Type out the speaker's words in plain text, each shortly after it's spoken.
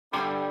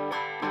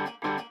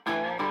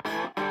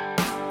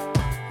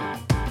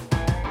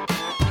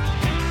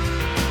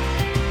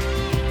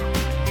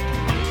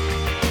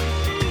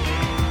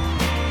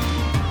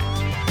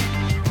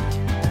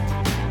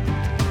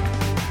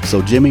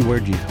So, Jimmy, where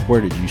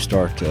did you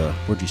start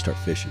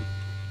fishing?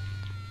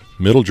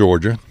 Middle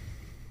Georgia,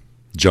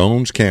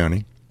 Jones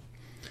County,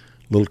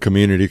 little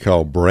community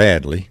called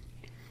Bradley,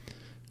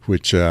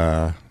 which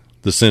the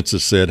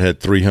census said had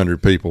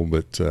 300 people,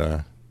 but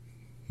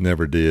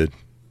never did.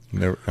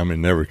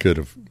 Never could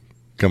have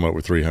come up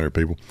with 300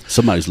 people.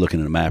 Somebody's looking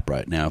at a map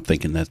right now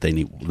thinking that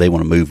they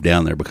want to move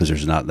down there because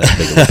there's not that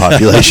big of a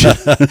population.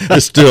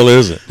 It still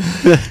isn't.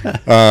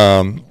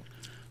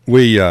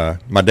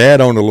 My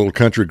dad owned a little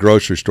country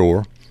grocery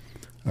store.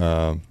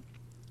 My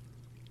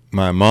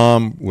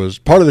mom was,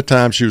 part of the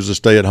time she was a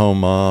stay-at-home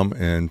mom,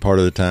 and part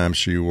of the time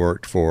she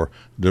worked for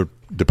the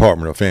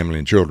Department of Family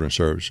and Children's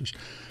Services.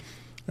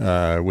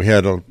 We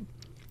had a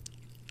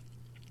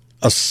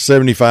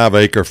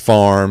 75-acre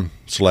farm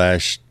 /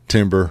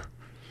 timber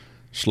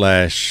 /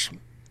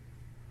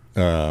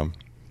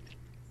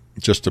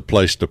 just a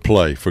place to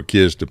play, for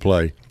kids to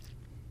play,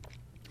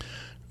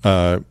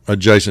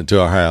 adjacent to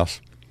our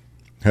house.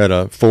 Had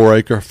a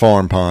 4-acre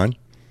farm pond,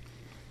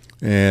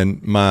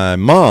 and my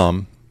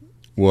mom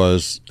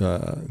was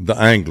the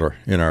angler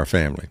in our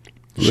family.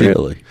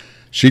 Really?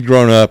 She'd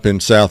grown up in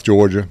South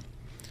Georgia,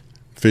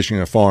 fishing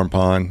a farm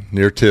pond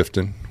near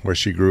Tifton, where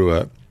she grew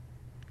up.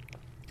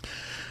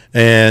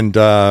 And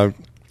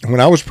when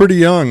I was pretty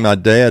young, my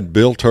dad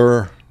built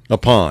her a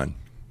pond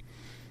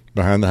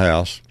behind the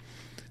house,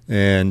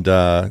 and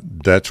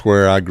that's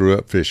where I grew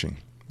up fishing,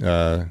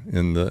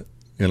 in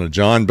a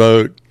John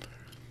boat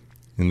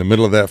in the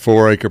middle of that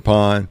 4-acre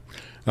pond.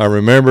 I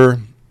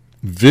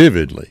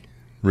vividly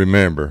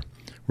remember,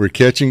 we're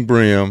catching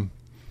brim,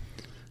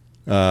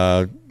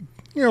 big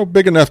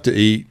enough to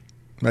eat,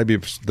 maybe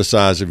the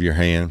size of your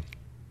hand.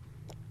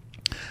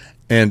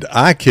 And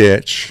I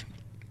catch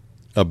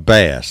a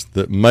bass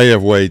that may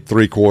have weighed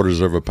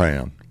 3/4 of a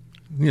pound.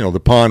 The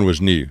pond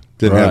was new,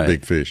 didn't have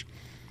big fish.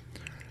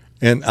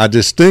 And I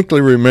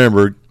distinctly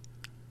remember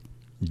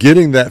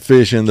getting that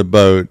fish in the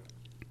boat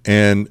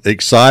and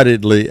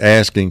excitedly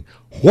asking,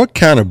 "What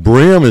kind of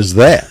brim is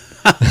that?"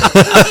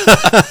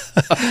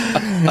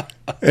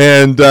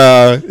 And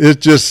it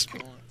just,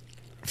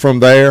 from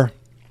there,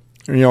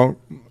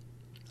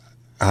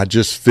 I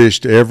just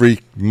fished every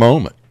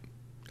moment.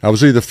 I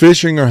was either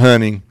fishing or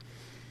hunting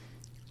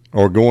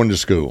or going to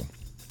school,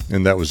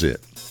 and that was it.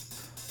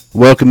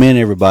 Welcome in,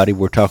 everybody.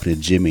 We're talking to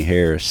Jimmy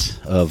Harris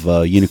of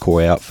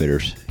Unicoi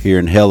Outfitters here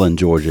in Helen,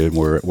 Georgia, and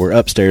we're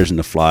upstairs in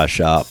the fly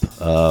shop.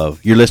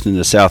 You're listening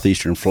to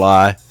Southeastern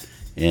Fly,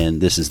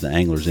 and this is the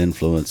Angler's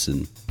Influence,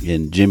 and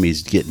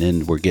Jimmy's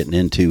we're getting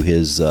into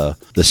his the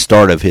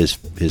start of his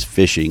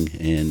fishing,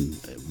 and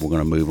we're going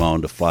to move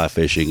on to fly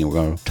fishing, and we're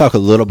going to talk a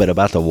little bit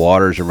about the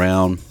waters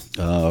around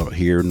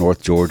here in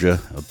North Georgia.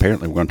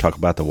 Apparently we're going to talk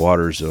about the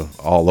waters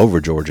all over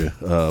Georgia,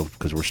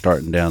 because we're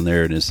starting down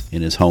there in his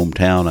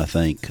hometown, I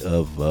think,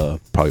 of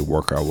probably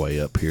work our way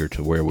up here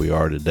to where we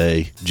are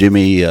today.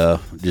 Jimmy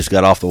just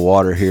got off the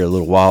water here a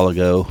little while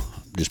ago,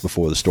 just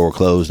before the store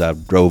closed. I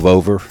drove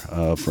over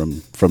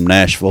from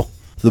Nashville,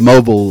 the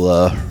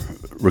mobile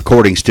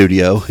recording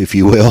studio, if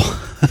you will.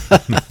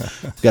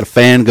 Got a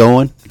fan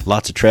going.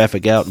 Lots of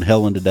traffic out in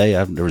Helen today.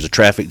 There was a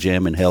traffic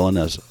jam in Helen,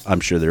 as I'm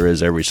sure there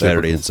is every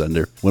Saturday and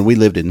Sunday. When we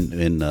lived in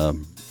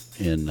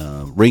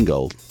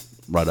Ringgold,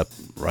 right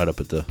up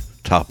at the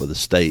top of the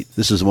state,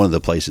 this is one of the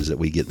places that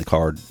we get in the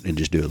car and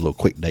just do a little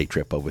quick day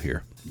trip over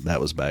here.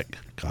 That was back,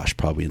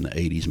 probably in the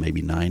 80s,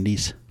 maybe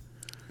 90s.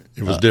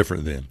 It was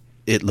different then.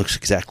 It looks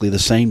exactly the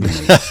same to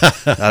me.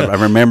 I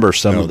remember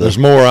some of the. There's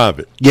more of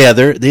it. Yeah,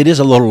 it is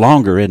a little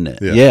longer, isn't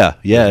it? Yeah,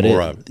 it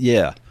more is. Of it.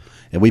 Yeah.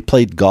 And we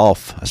played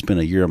golf. I spent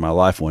a year of my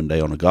life one day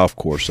on a golf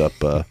course up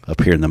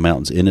here in the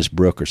mountains,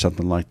 Innisbrook or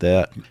something like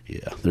that.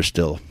 Yeah, there's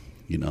still,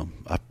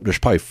 there's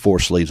probably 4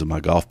 sleeves of my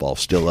golf ball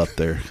still up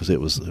there because it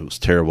was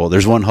terrible.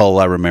 There's one hole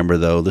I remember,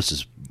 though. This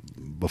is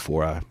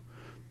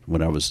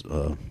when I was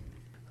a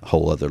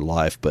whole other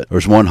life. But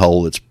there's one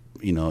hole that's,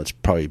 it's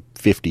probably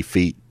 50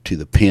 feet to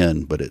the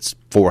pin, but it's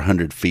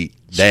 400 feet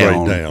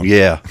down. Straight down.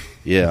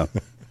 Yeah.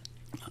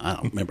 I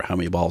don't remember how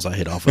many balls I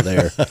hit off of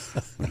there,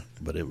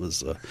 but it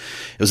was an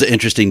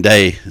interesting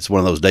day. It's one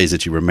of those days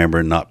that you remember,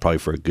 and not probably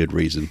for a good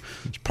reason.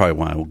 It's probably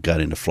why I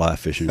got into fly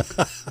fishing,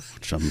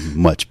 which I'm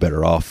much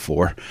better off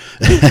for.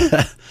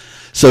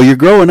 So you're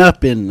growing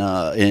up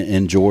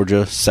in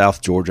Georgia,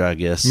 South Georgia, I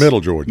guess.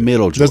 Middle Georgia.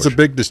 That's a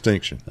big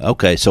distinction.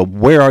 Okay, so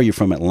where are you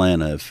from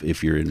Atlanta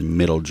if you're in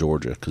Middle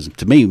Georgia? Because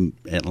to me,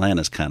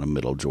 Atlanta's kind of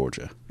Middle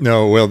Georgia.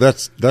 No, well,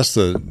 that's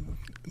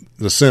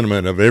the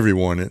sentiment of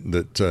everyone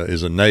that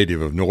is a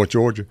native of North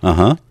Georgia.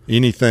 Uh-huh.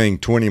 Anything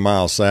 20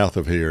 miles south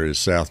of here is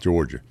South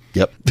Georgia.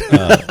 Yep.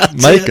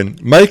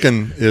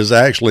 Macon is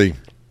actually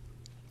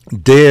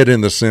dead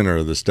in the center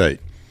of the state.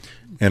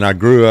 And I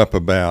grew up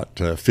about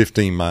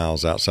 15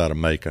 miles outside of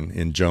Macon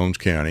in Jones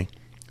County,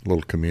 a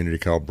little community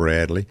called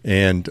Bradley.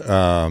 And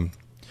the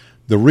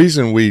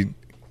reason we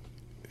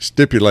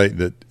stipulate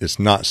that it's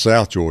not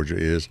South Georgia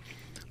is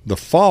the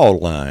fall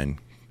line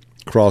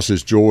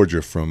crosses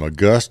Georgia from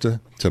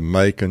Augusta to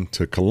Macon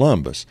to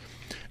Columbus.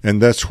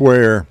 And that's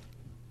where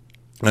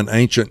an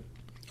ancient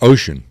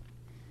ocean,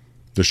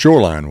 the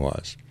shoreline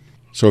was.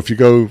 So if you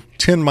go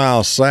 10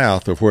 miles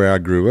south of where I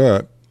grew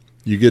up,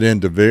 you get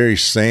into very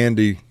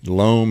sandy,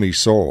 loamy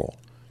soil.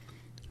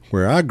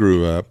 Where I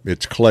grew up,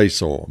 it's clay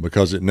soil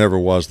because it never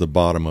was the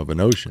bottom of an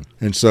ocean.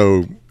 And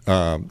so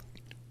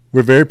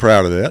we're very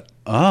proud of that.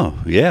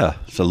 Oh, yeah.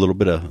 It's a little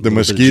bit of the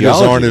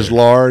mosquitoes aren't as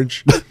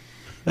large.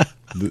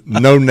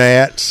 No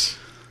gnats.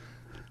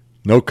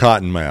 No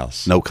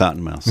cottonmouths. No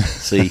cottonmouths.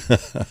 See,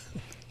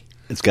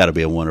 it's got to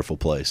be a wonderful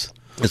place.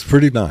 It's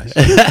pretty nice.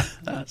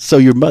 So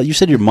you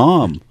said your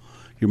mom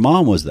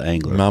was the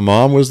angler. My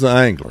mom was the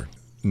angler,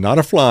 not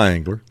a fly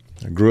angler.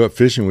 I grew up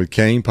fishing with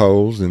cane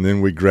poles, and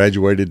then we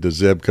graduated to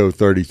Zebco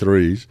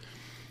 33s.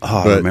 Oh,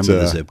 I remember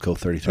the Zebco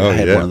 33. I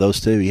had one of those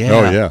too. Yeah.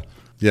 Oh, yeah.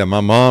 Yeah, my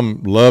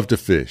mom loved to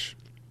fish.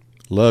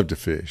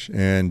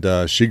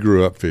 And she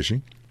grew up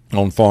fishing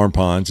on farm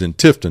ponds in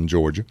Tifton,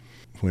 Georgia.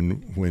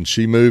 When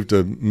she moved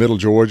to Middle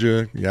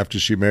Georgia, after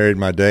she married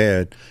my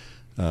dad,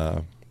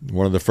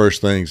 one of the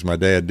first things my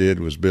dad did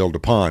was build a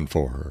pond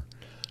for her.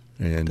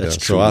 And that's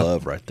true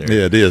love right there.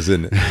 Yeah, it is,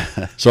 isn't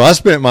it? So I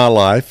spent my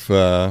life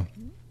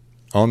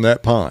on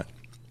that pond,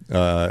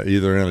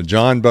 either in a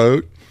John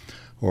boat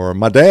or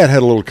my dad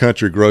had a little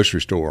country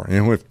grocery store.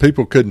 And if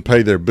people couldn't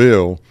pay their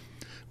bill,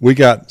 we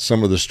got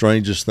some of the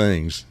strangest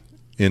things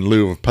in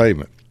lieu of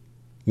payment.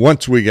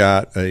 Once we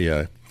got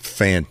a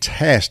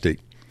fantastic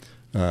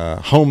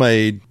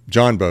homemade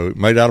John boat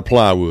made out of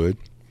plywood,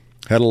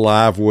 had a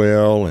live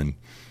well, and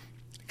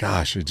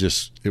gosh,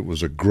 it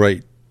was a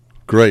great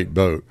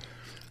boat.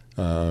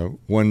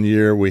 One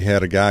year we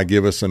had a guy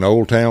give us an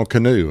Old Town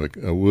canoe,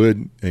 a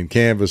wood and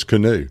canvas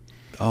canoe.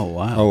 Oh,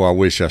 wow. Oh, I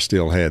wish I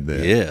still had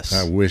that. Yes.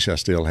 I wish I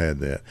still had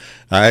that.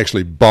 I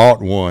actually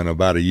bought one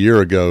about a year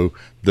ago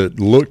that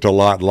looked a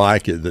lot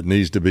like it that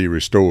needs to be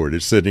restored.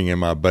 It's sitting in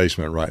my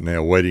basement right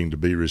now waiting to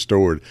be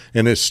restored.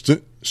 And it's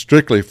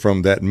strictly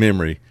from that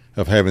memory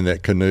of having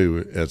that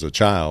canoe as a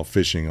child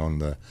fishing on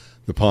the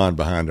pond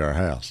behind our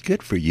house.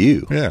 Good for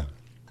you. Yeah.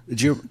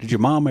 Did your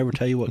mom ever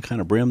tell you what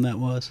kind of brim that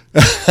was?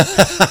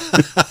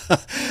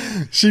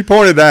 She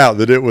pointed out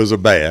that it was a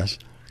bass.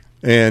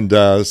 And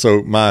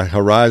so my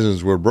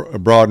horizons were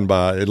broadened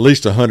by at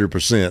least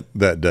 100%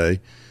 that day.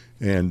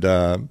 And,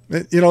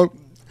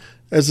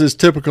 as is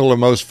typical of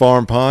most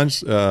farm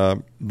ponds,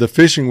 the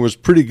fishing was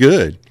pretty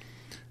good.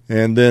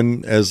 And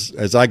then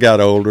as I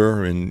got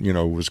older and,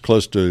 was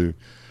close to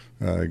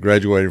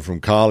graduating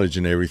from college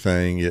and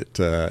everything,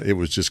 it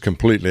was just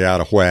completely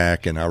out of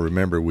whack. And I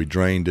remember we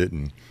drained it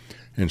and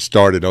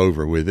started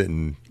over with it.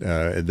 And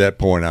at that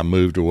point, I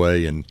moved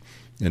away and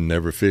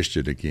never fished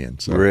it again.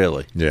 So,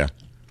 really? Yeah.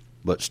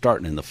 But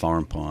starting in the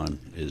farm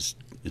pond it's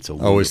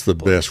a it's the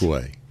place. Best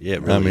way. Yeah,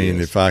 it really is.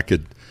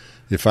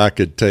 if I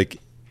could take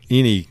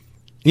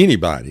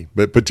anybody,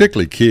 but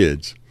particularly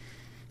kids,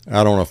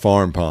 out on a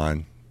farm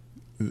pond,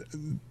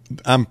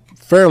 I'm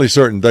fairly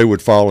certain they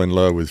would fall in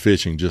love with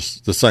fishing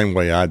just the same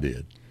way I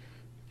did.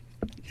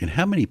 And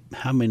how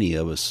many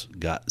of us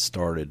got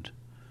started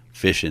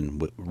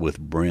fishing with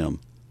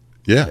brim?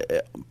 Yeah.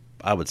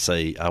 I would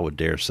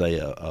dare say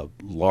a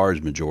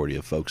large majority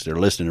of folks that are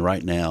listening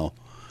right now,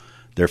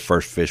 their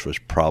first fish was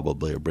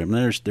probably a brim.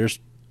 There's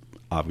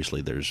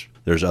obviously there's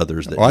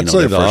others that I'd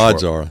say the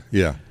odds are,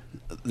 yeah.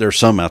 There's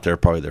some out there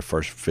probably their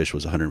first fish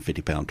was a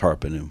 150-pound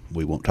tarpon, and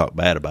we won't talk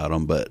bad about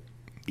them, but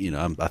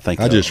I think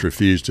I just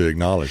refuse to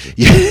acknowledge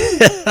it.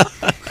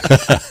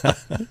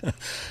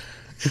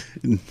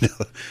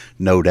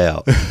 No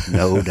doubt.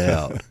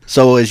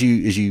 So as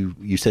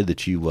you said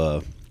that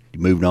you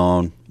moved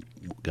on,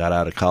 got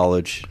out of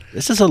college.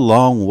 This is a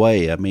long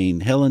way. I mean,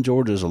 Helen,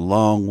 Georgia is a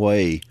long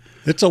way.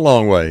 It's a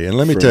long way, and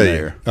let me tell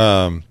you,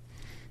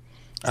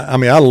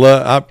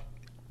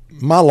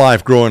 my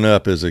life growing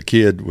up as a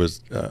kid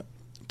was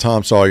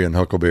Tom Sawyer and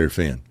Huckleberry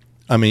Finn.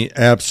 I mean,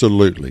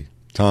 absolutely,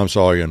 Tom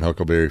Sawyer and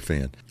Huckleberry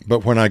Finn.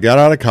 But when I got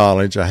out of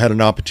college, I had an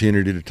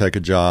opportunity to take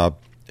a job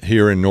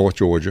here in North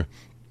Georgia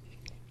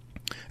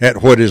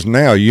at what is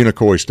now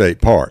Unicoi State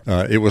Park.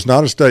 It was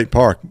not a state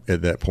park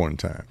at that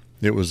point in time.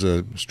 It was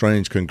a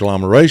strange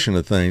conglomeration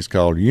of things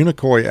called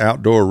Unicoi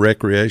Outdoor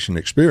Recreation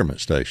Experiment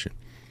Station.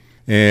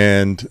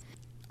 And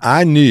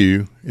I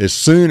knew as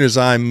soon as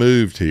I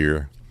moved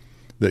here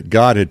that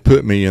God had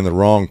put me in the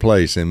wrong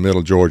place in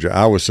Middle Georgia.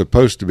 I was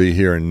supposed to be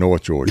here in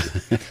North Georgia.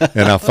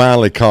 And I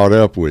finally caught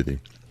up with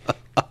him.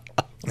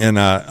 And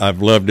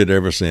I've loved it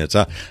ever since.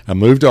 I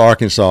moved to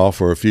Arkansas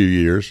for a few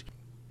years,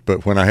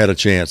 but when I had a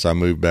chance, I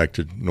moved back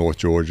to North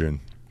Georgia and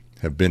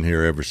have been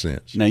here ever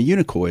since. Now,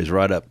 Unicoi is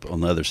right up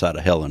on the other side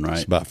of Helen, right?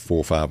 It's about 4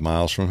 or 5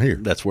 miles from here.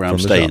 That's where I'm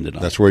staying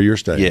tonight. That's where you're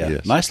staying, yeah.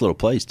 Yes. Nice little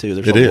place, too.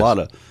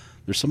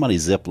 There's somebody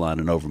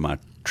zip-lining over my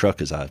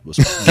truck as I was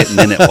getting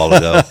in it a while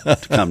ago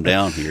to come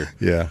down here.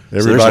 Yeah,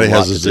 everybody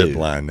has a zip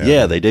line now.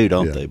 Yeah, they do,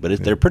 don't they?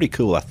 But they're pretty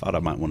cool. I thought I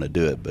might want to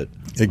do it, but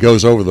it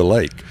goes over the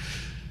lake.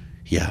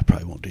 Yeah, I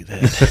probably won't do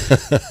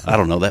that. I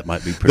don't know. That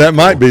might be pretty That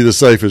might be the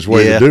safest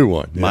way to do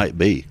one. Yeah. Might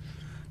be.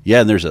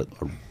 Yeah, and there's a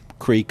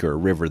creek or a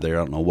river there. I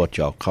don't know what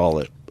y'all call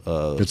it.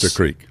 It's a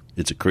creek.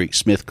 It's a creek.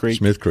 Smith Creek?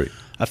 Smith Creek.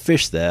 I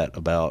fished that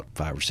about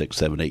 5 or 6,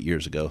 7, 8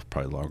 years ago,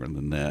 probably longer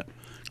than that.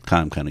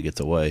 time kind of gets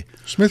away.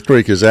 Smith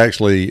Creek is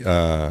actually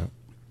a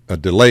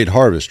delayed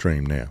harvest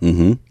stream now,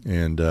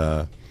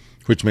 and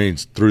which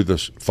means through the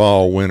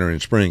fall, winter,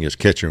 and spring it's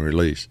catch and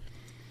release,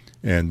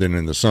 and then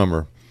in the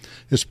summer,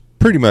 it's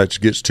pretty much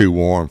gets too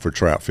warm for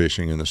trout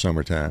fishing in the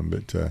summertime.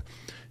 But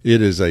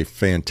it is a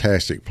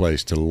fantastic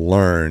place to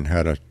learn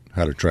how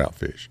to trout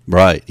fish.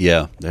 Right?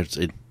 Yeah.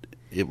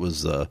 It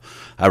was.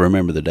 I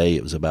remember the day.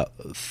 It was about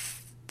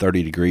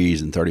 30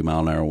 degrees and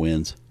 30-mile-an-hour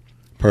winds.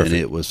 Perfect.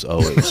 And it was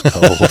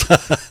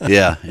cold.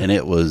 Yeah, and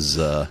it was.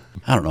 I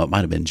don't know. It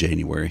might have been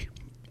January.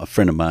 A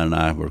friend of mine and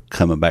I were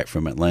coming back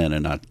from Atlanta,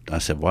 and I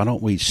said, why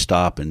don't we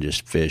stop and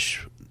just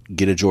fish,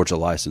 get a Georgia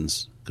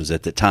license? Because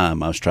at the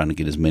time I was trying to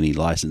get as many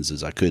licenses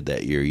as I could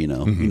that year. You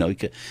know,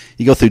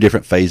 you go through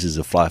different phases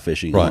of fly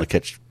fishing. You want to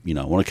catch,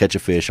 I want to catch a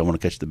fish. I want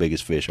to catch the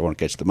biggest fish. I want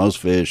to catch the most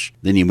fish.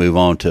 Then you move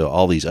on to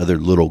all these other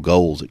little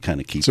goals that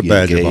kind of keep you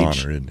engaged. It's a badge of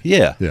honor, isn't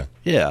it?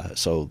 Yeah.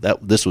 So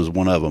this was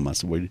one of them. I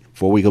said,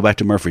 before we go back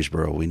to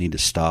Murfreesboro, we need to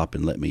stop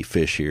and let me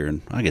fish here.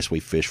 And I guess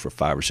we fished for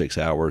 5 or 6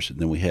 hours, and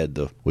then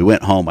we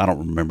went home. I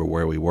don't remember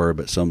where we were,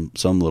 but some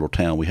little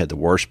town. We had the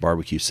worst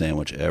barbecue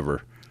sandwich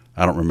ever.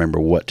 I don't remember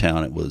what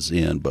town it was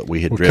in, but we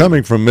had driven.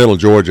 Coming from Middle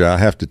Georgia, I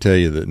have to tell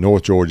you that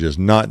North Georgia is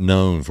not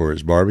known for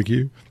its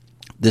barbecue.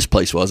 This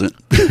place wasn't.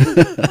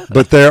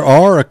 But there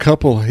are a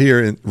couple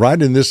here right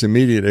in this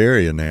immediate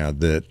area now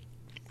that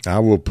I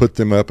will put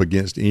them up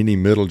against any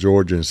Middle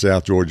Georgia and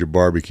South Georgia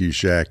barbecue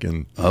shack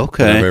that I've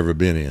ever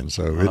been in.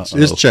 So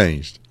it's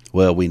changed.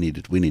 Well, we need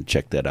to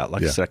check that out.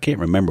 Like I said, I can't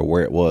remember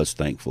where it was,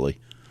 thankfully.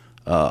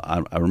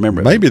 I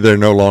remember. Maybe they're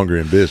no longer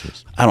in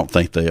business. I don't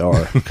think they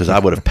are, because I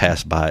would have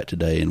passed by it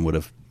today and would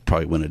have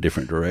probably went a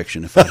different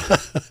direction if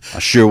I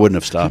sure wouldn't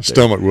have stopped there.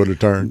 Stomach would have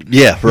turned.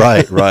 Yeah,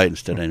 right.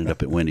 Instead I ended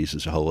up at Wendy's.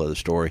 It's a whole other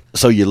story.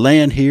 So you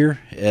land here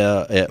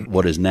at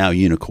what is now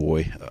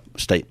Unicoi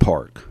State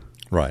Park.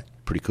 Right.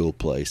 Pretty cool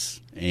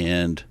place.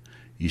 And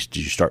did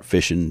you start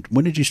fishing?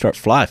 When did you start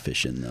fly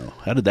fishing, though?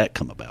 How did that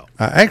come about?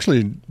 I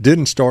actually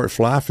didn't start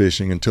fly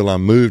fishing until I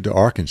moved to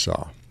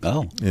Arkansas.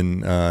 Oh.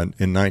 In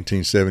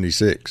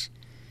 1976.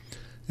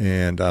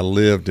 And I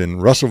lived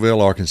in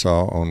Russellville,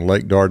 Arkansas on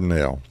Lake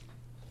Dardanelle.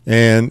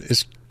 And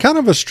it's kind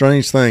of a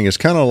strange thing. It's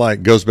kind of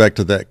like goes back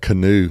to that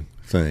canoe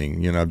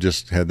thing. I've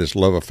just had this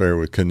love affair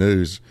with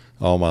canoes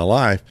all my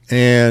life.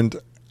 And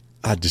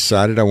I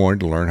decided I wanted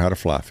to learn how to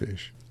fly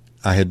fish.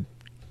 I had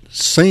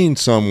seen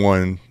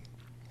someone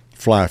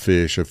fly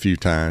fish a few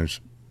times,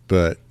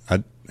 but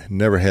I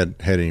never had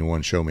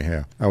anyone show me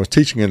how. I was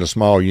teaching in a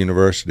small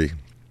university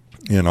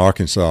in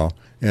Arkansas,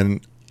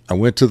 and I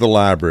went to the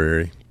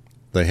library.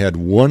 They had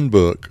one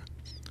book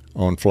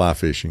on fly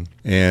fishing,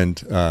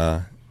 and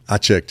I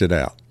checked it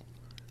out,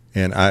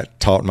 and I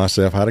taught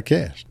myself how to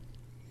cast.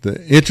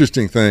 The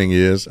interesting thing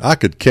is I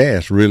could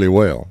cast really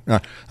well.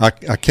 I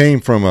came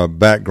from a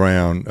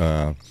background,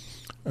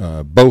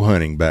 bow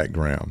hunting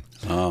background.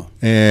 Oh.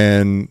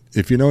 And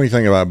if you know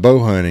anything about bow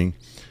hunting,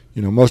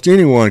 most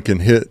anyone can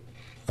hit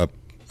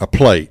a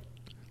plate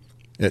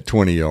at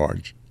 20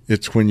 yards.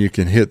 It's when you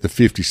can hit the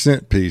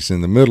 50-cent piece in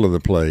the middle of the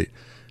plate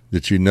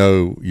that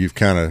you've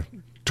kind of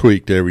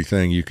tweaked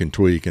everything you can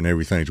tweak and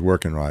everything's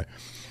working right.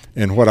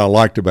 And what I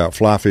liked about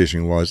fly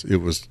fishing was it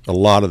was a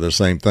lot of the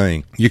same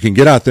thing. You can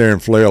get out there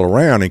and flail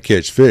around and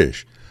catch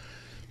fish,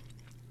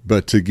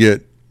 but to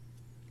get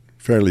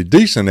fairly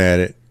decent at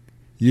it,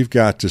 you've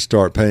got to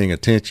start paying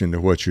attention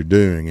to what you're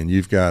doing, and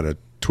you've got to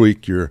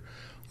tweak your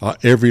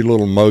every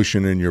little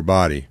motion in your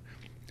body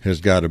has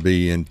got to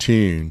be in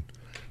tune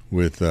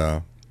with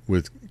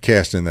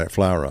casting that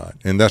fly rod.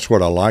 And that's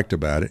what I liked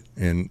about it.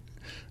 And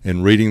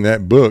reading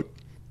that book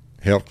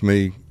helped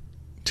me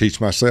teach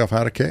myself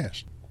how to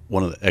cast.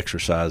 One of the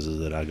exercises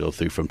that I go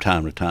through from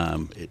time to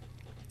time,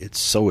 it's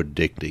so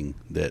addicting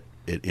that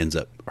it ends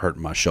up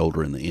hurting my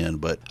shoulder in the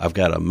end. But I've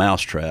got a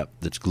mouse trap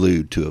that's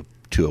glued to a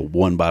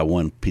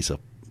 1x1 piece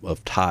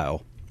of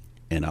tile,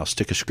 and I'll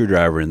stick a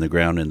screwdriver in the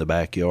ground in the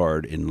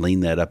backyard and lean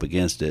that up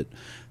against it,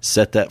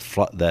 set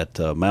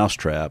that mouse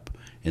trap,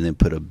 and then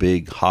put a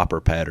big hopper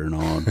pattern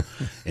on,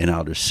 and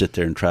I'll just sit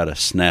there and try to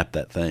snap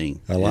that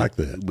thing. I like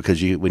that.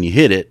 Because when you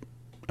hit it,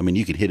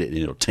 you can hit it and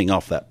it'll ting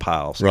off that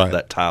tile,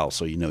 that tile,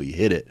 so you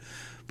hit it.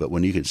 But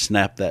when you can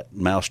snap that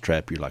mouse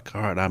trap, you're like,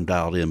 all right, I'm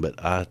dialed in.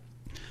 But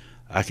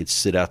I could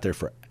sit out there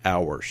for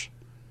hours,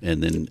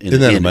 and then in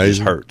the end, it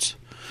just hurts.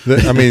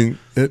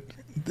 It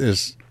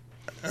is.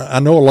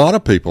 I know a lot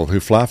of people who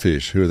fly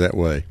fish who are that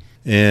way,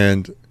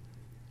 and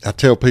I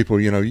tell people,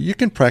 you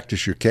can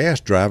practice your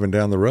cast driving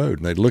down the road,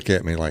 and they look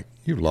at me like,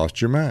 you've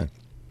lost your mind.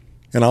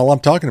 And all I'm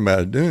talking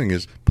about doing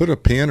is put a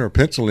pen or a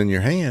pencil in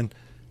your hand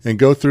and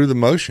go through the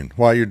motion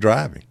while you're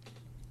driving.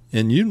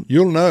 And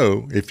you'll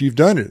know, if you've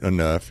done it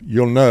enough,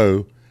 you'll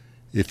know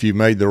if you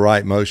made the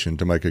right motion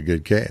to make a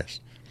good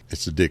cast.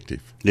 It's addictive.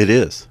 It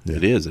is. Yeah.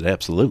 It is. It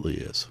absolutely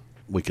is.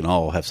 We can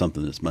all have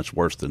something that's much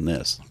worse than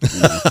this.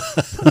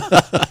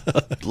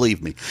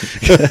 Believe me.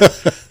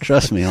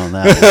 Trust me on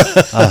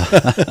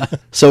that one.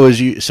 So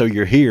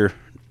you're here.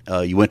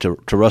 You went to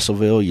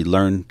Russellville.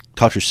 You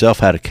caught yourself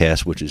how to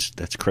cast,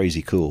 that's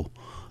crazy cool.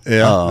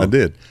 Yeah, I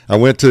did. I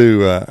went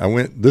to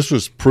this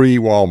was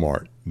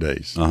pre-Walmart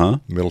days,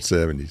 middle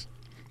 70s.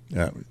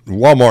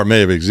 Walmart may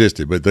have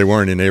existed, but they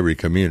weren't in every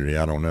community.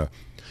 I don't know.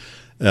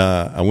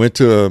 I went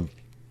to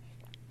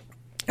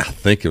I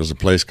think it was a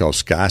place called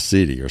Sky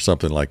City or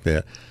something like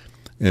that,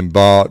 and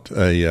bought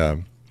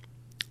a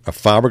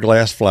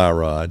fiberglass fly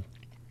rod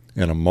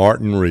and a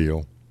Martin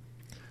reel,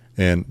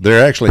 and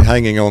they're actually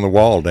hanging on the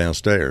wall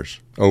downstairs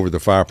over the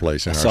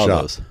fireplace in our shop.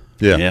 Those.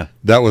 Yeah,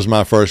 that was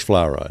my first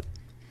fly rod.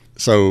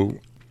 So,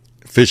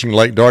 fishing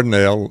Lake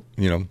Dardanelle,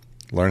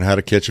 learn how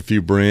to catch a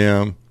few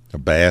brim, a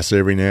bass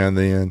every now and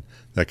then,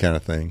 that kind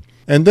of thing.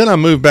 And then I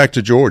moved back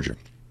to Georgia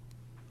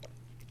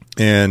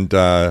and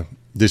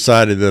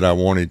decided that I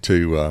wanted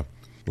to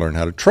learn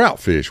how to trout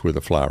fish with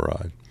a fly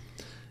rod.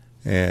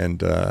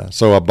 And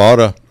so I bought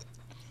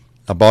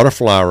a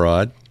fly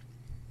rod,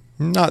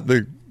 not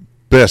the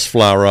best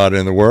fly rod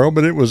in the world,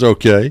 but it was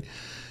okay.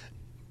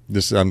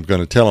 I'm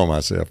going to tell on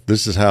myself.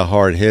 This is how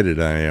hard-headed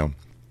I am.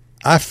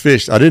 I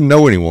didn't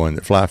know anyone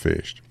that fly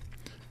fished.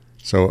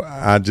 So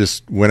I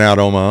just went out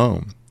on my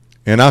own.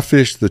 And I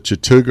fished the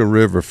Chattooga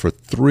River for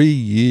 3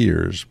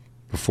 years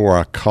before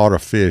I caught a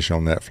fish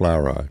on that fly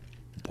rod.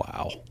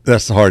 Wow.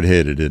 That's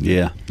hard-headed, isn't it?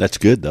 Yeah, that's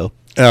good, though.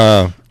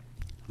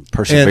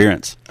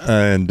 Perseverance.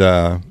 And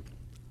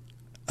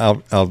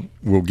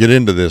we'll get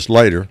into this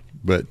later,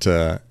 but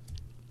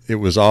it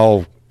was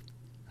all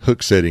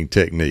hook setting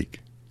technique.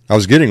 I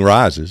was getting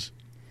rises,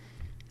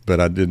 but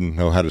I didn't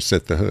know how to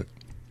set the hook.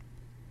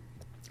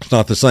 It's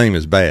not the same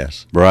as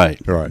bass. Right.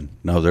 Right.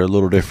 No, they're a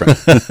little different.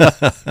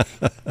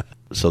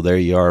 So there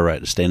you are,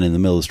 right, standing in the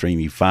middle of the stream.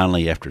 You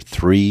finally, after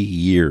 3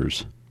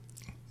 years,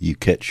 you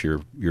catch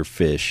your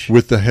fish.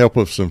 With the help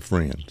of some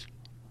friends.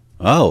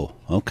 Oh,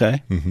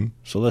 okay. Mm-hmm.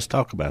 So let's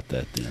talk about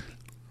that then.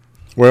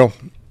 Well,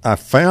 I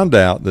found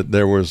out that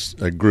there was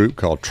a group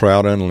called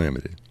Trout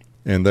Unlimited,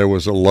 and there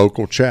was a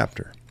local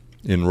chapter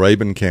in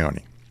Rabun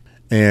County.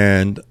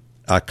 And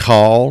I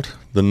called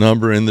the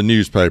number in the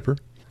newspaper,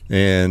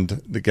 and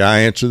the guy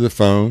answered the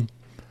phone,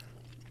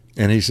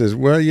 and he says,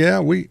 well,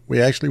 yeah, we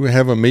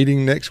have a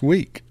meeting next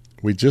week.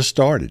 We just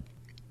started.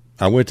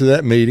 I went to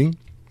that meeting.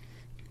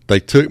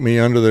 They took me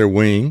under their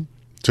wing,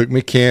 took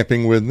me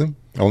camping with them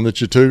on the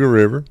Chattooga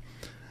River,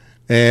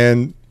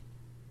 and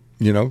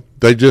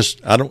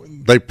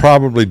they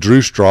probably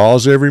drew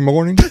straws every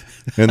morning,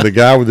 and the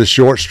guy with the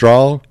short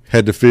straw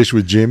had to fish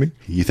with Jimmy.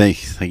 You think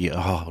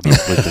oh, no,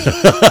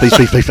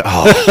 please.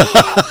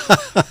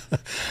 Oh.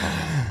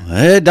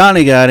 Hey,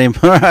 Donnie got him.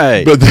 All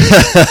right. But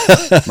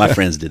my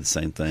friends did the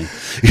same thing.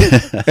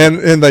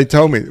 and they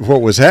told me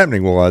what was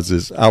happening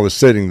was I was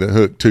setting the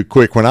hook too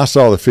quick. When I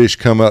saw the fish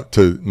come up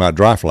to my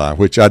dry fly,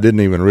 which I didn't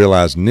even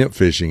realize nymph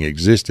fishing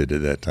existed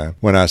at that time.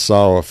 When I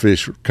saw a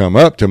fish come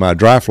up to my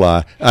dry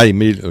fly, I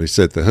immediately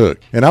set the hook.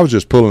 And I was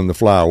just pulling the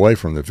fly away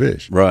from the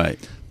fish. Right.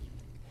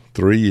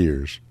 3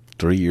 years.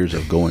 3 years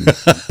of pulling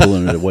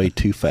it away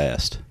too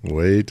fast.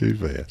 Way too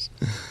fast.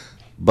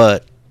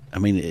 But, I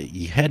mean,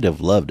 you had to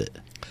have loved it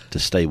to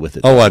stay with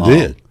it. Oh, I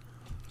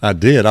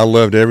did. I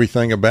loved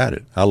everything about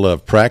it. I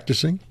loved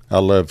practicing. I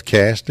loved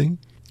casting.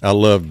 I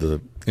loved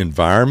the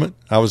environment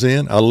I was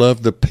in. I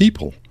loved the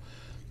people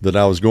that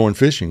I was going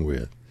fishing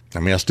with. I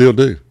mean, I still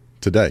do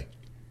today.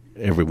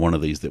 Every one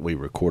of these that we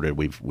recorded,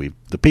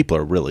 the people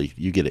are really,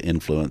 you get an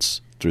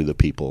influence through the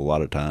people a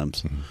lot of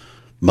times. Mm-hmm.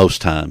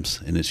 Most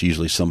times, and it's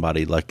usually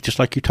somebody just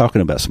like you're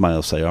talking about. Somebody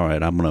will say, "All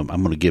right, I'm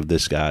gonna give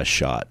this guy a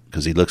shot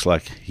because he looks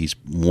like he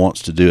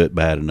wants to do it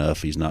bad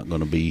enough. He's not going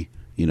to be,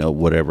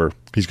 whatever.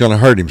 He's going to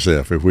hurt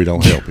himself if we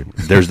don't help him."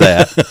 There's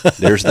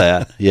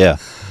that. Yeah,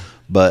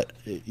 but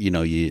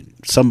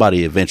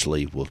somebody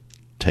eventually will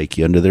take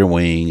you under their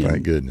wing.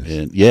 Thank goodness.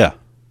 And yeah,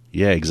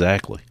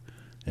 exactly.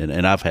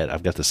 And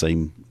I've got the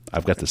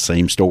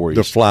same stories.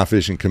 The fly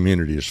fishing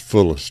community is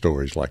full of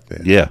stories like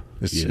that. Yeah.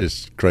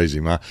 It's crazy.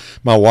 My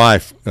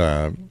wife,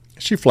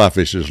 she fly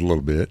fishes a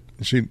little bit.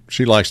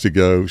 She likes to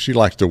go. She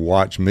likes to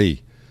watch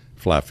me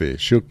fly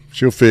fish.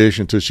 She'll fish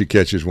until she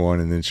catches one,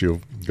 and then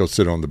she'll go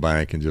sit on the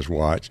bank and just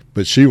watch.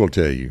 But she will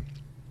tell you,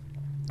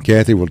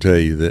 Kathy will tell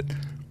you that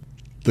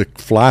the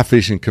fly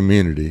fishing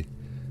community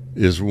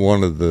is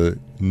one of the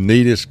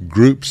neatest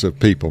groups of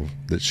people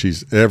that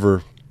she's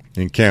ever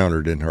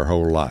encountered in her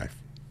whole life.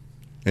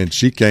 And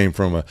she came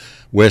from a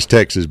West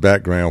Texas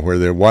background where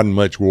there wasn't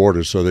much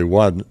water, so there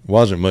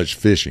wasn't much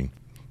fishing.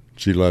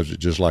 She loves it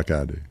just like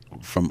I do.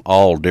 From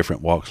all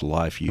different walks of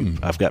life.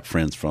 I've got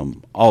friends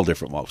from all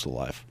different walks of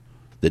life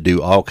that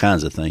do all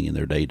kinds of things in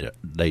their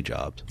day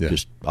jobs,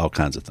 just all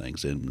kinds of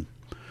things.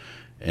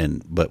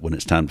 But when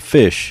it's time to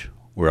fish,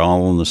 we're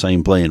all on the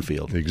same playing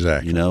field.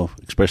 Exactly.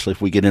 Especially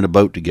if we get in a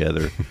boat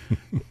together,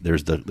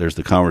 there's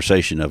the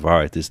conversation of, all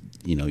right, this,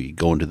 you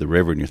go into the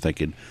river and you're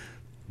thinking,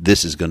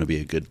 this is going to be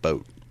a good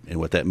boat. And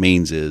what that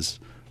means is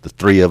the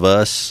three of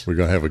us, we're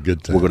going to have a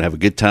good time. We're going to have a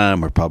good time.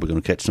 We're probably going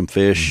to catch some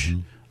fish.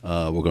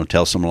 Mm-hmm. We're going to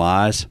tell some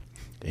lies.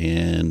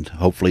 And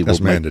hopefully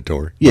that's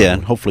mandatory.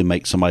 And hopefully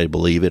make somebody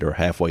believe it or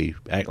halfway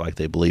act like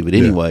they believe it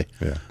anyway.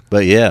 Yeah.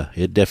 But, yeah,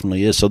 it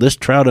definitely is. So this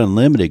Trout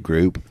Unlimited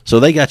group,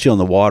 so they got you on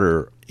the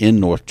water in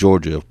North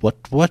Georgia,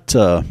 what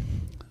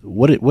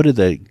did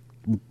they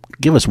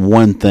give us?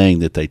 One thing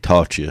that they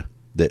taught you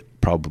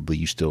that probably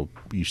you still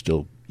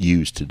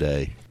use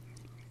today.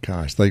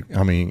 Gosh,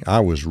 I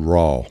was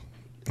raw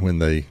when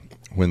they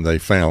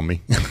found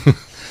me.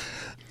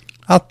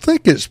 I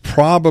think it's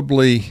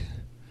probably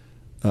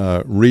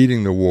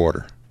reading the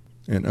water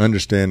and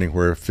understanding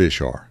where fish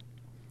are,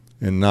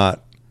 and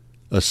not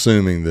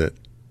assuming that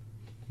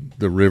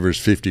the river's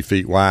 50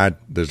 feet wide,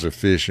 there's a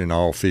fish in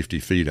all 50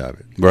 feet of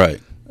it. Right.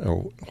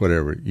 Or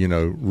whatever.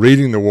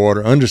 Reading the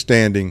water,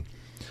 understanding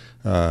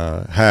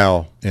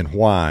how and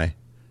why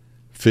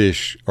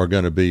fish are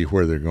going to be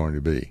where they're going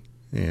to be.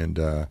 And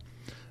I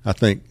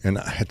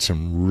had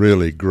some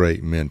really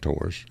great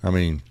mentors.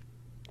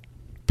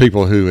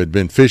 People who had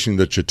been fishing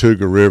the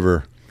Chattooga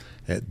River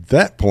at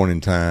that point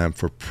in time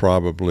for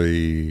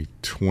probably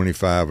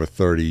 25 or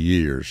 30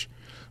 years,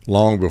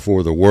 long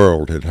before the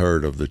world had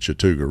heard of the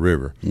Chattooga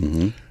River.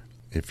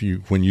 Mm-hmm.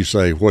 When you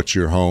say, what's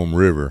your home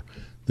river,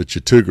 the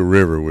Chattooga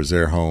River was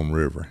their home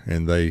river,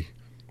 and they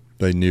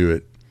knew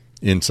it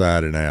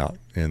inside and out,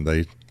 and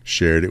they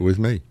shared it with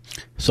me.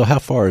 So how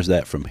far is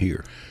that from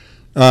here?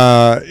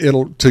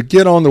 To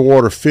get on the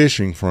water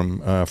fishing from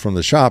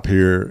the shop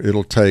here,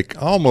 it'll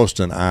take almost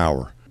an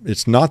hour.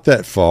 It's not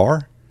that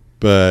far,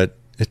 but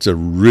it's a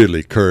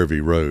really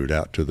curvy road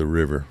out to the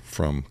river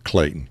from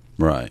Clayton.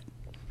 Right.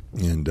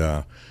 And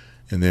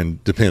then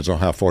depends on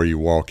how far you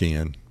walk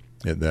in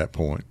at that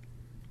point.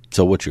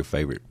 So what's your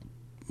favorite?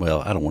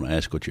 Well, I don't want to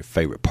ask what your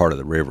favorite part of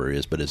the river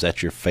is, but is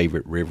that your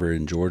favorite river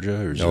in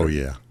Georgia? Or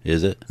yeah.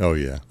 Is it? Oh,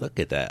 yeah. Look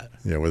at that.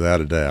 Yeah,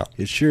 without a doubt.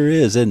 It sure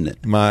is, isn't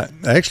it? My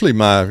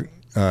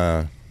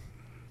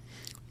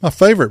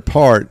favorite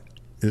part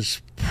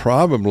is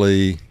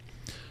probably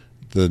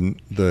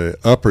the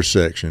upper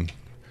section,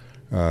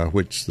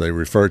 which they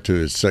refer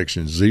to as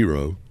Section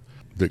 0,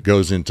 that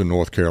goes into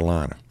North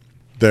Carolina.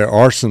 There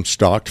are some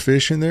stocked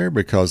fish in there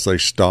because they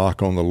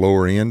stock on the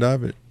lower end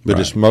of it, but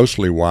It's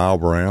mostly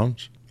wild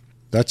browns.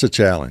 That's a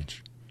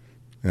challenge,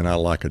 and I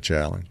like a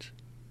challenge.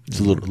 It's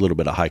a little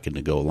bit of hiking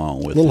to go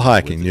along with. A little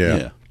hiking,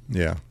 yeah.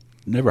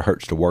 Never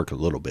hurts to work a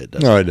little bit,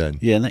 does it? No, it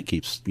doesn't. Yeah, and that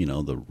keeps,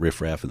 the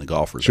riffraff and the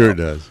golfers Sure out,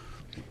 it does.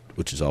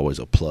 which is always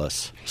a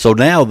plus. So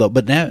now,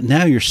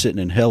 now you're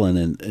sitting in Helen,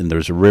 and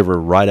there's a river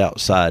right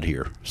outside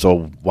here.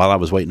 So while I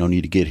was waiting on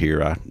you to get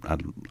here,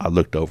 I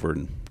looked over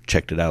and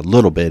checked it out a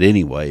little bit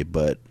anyway,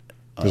 but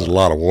there's a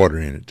lot of water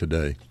in it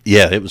today.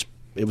 Yeah, it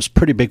was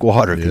pretty big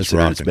water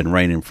considering it's been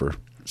raining for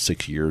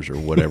 6 years or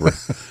whatever.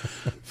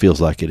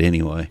 Feels like it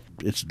anyway.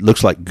 It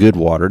looks like good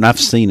water, and I've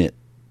seen it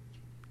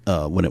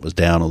when it was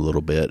down a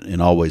little bit,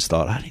 and always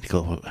thought I need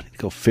to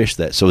go fish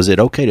that. So is it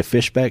okay to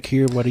fish back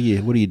here? What do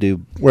you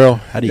do? Well,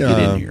 how do you get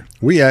in here?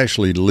 We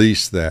actually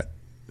lease that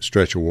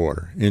stretch of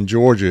water in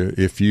Georgia.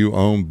 If you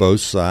own both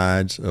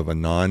sides of a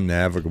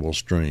non-navigable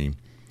stream,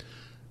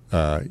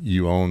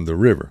 you own the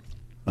river.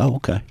 Oh,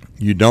 okay.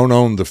 You don't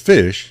own the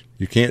fish.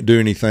 You can't do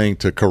anything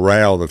to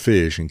corral the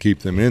fish and keep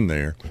them in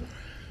there.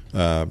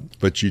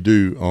 But you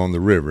do own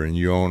the river, and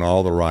you own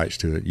all the rights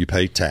to it. You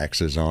pay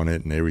taxes on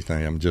it and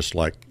everything. Just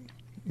like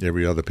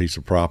every other piece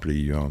of property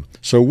you own.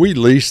 So we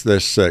lease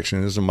this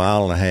section. It's 1.5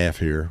 miles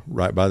here,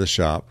 right by the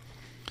shop,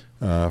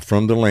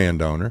 from the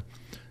landowner,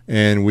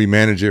 and we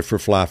manage it for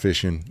fly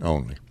fishing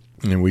only.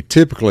 And we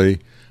typically,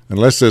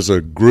 unless there's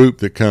a group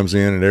that comes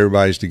in and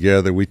everybody's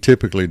together, we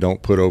typically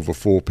don't put over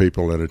 4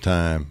 people at a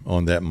time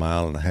on that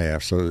 1.5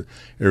 miles, so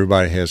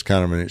everybody has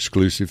kind of an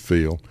exclusive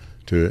feel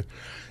to it.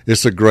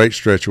 It's a great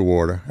stretch of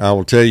water. I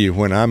will tell you,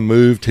 when I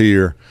moved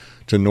here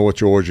to North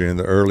Georgia in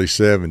the early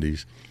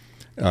 70s,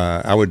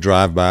 I would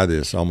drive by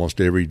this almost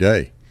every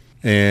day.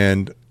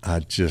 And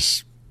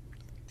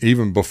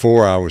even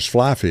before I was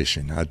fly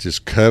fishing, I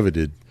just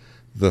coveted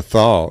the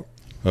thought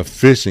of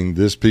fishing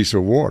this piece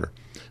of water.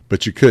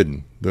 But you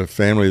couldn't. The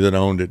family that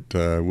owned it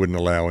wouldn't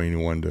allow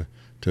anyone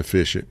to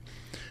fish it.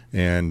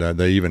 And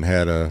they even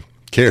had a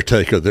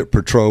caretaker that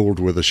patrolled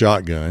with a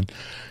shotgun.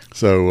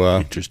 So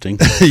interesting.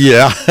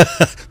 Yeah.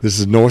 This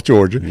is North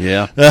Georgia.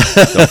 Yeah.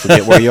 Don't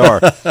forget where you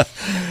are.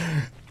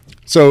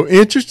 So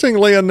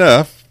interestingly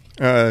enough,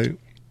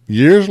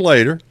 years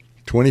later,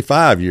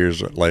 25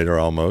 years later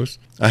almost,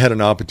 I had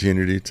an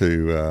opportunity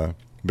to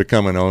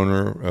become an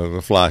owner of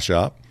a fly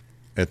shop.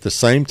 At the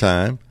same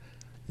time,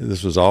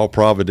 this was all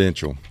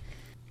providential.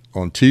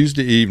 On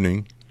Tuesday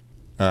evening,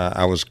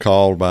 I was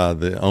called by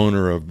the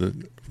owner of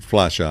the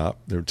fly shop.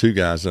 There were 2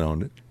 guys that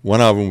owned it. One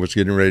of them was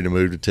getting ready to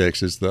move to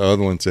Texas. The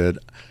other one said,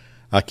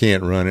 I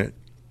can't run it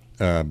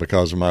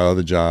because of my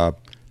other job.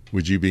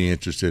 Would you be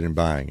interested in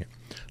buying it?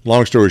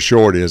 Long story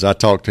short is I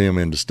talked him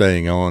into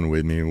staying on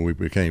with me, and we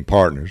became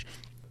partners.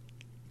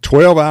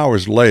 12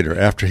 hours later,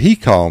 after he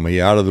called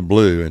me out of the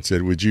blue and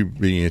said, would you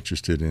be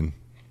interested in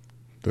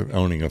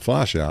owning a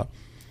fly shop?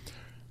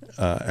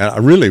 And I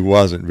really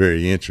wasn't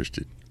very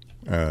interested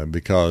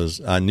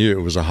because I knew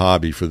it was a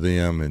hobby for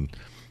them and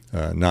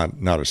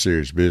not a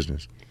serious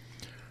business.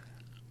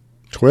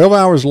 12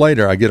 hours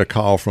later, I get a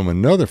call from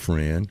another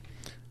friend,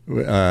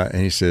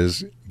 and he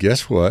says,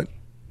 guess what?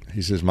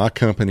 He says, my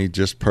company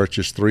just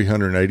purchased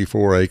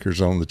 384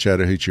 acres on the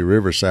Chattahoochee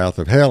River south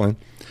of Helen,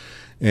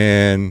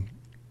 and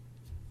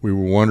we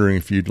were wondering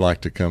if you'd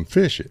like to come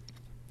fish it.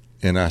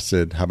 And I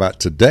said, how about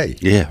today?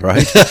 Yeah,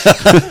 right.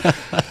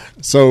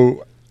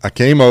 So I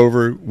came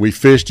over, we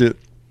fished it.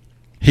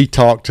 He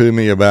talked to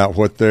me about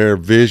what their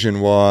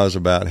vision was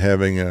about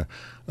having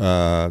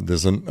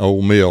there's an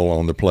old mill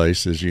on the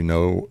place, as you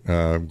know,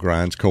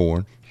 grinds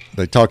corn.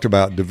 They talked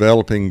about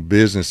developing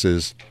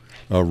businesses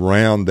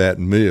around that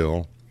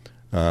mill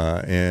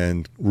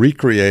and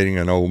recreating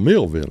an old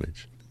mill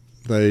village.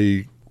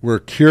 They were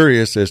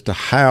curious as to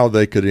how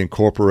they could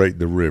incorporate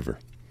the river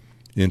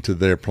into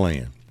their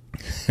plan.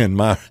 And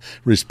my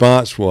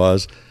response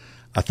was,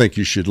 I think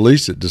you should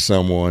lease it to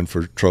someone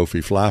for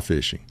trophy fly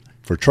fishing,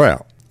 for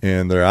trout.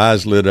 And their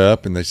eyes lit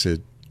up and they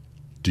said,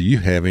 do you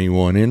have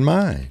anyone in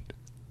mind?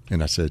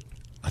 And I said,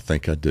 I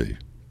think I do.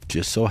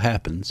 Just so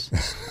happens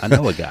I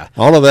know a guy.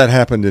 All of that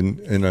happened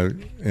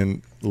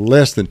in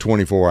less than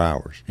 24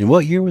 hours. And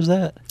what year was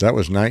that? That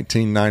was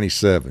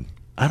 1997.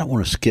 I don't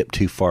want to skip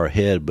too far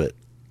ahead, but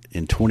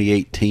in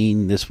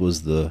 2018, this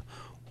was the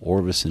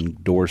Orvis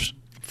endorsed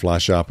Fly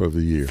Shop of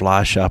the Year.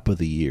 Fly Shop of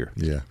the Year.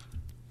 Yeah.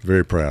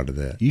 Very proud of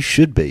that. You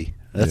should be.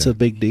 That's a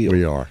big deal.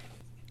 We are.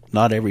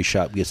 Not every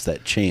shop gets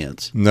that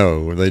chance.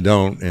 No, they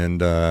don't,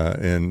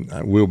 and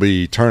we'll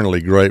be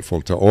eternally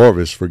grateful to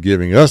Orvis for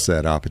giving us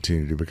that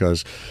opportunity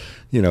because,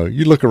 you know,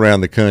 you look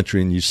around the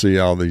country and you see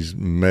all these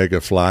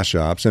mega fly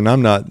shops, and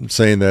I'm not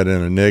saying that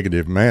in a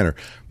negative manner,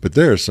 but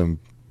there are some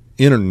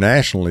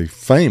internationally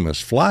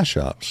famous fly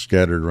shops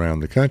scattered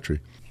around the country.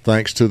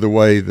 Thanks to the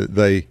way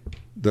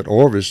that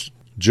Orvis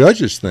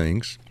judges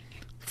things,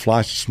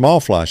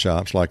 small fly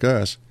shops like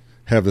us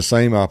have the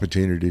same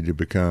opportunity to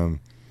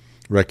become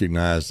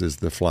recognized as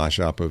the Fly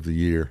Shop of the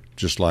Year,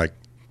 just like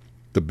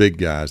the big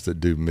guys that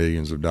do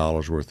millions of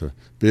dollars worth of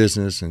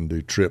business and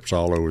do trips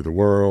all over the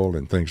world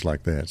and things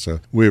like that.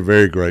 So we're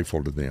very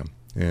grateful to them.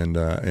 And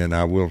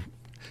I will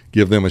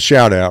give them a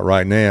shout out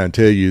right now and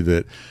tell you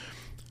that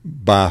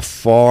by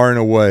far and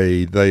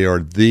away they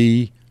are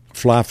the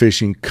fly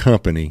fishing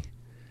company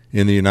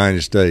in the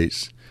United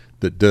States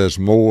that does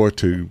more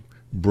to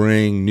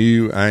bring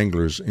new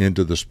anglers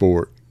into the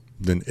sport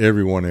than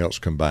everyone else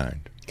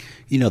combined.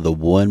 You know, the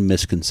one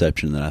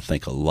misconception that I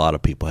think a lot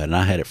of people had, and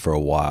I had it for a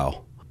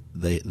while,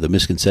 the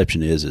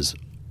misconception is,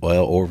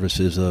 well, Orvis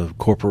is a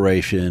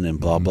corporation and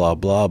blah, blah,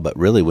 blah. But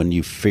really, when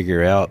you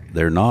figure out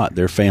they're not,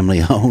 they're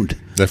family owned.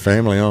 They're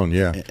family owned,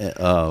 yeah.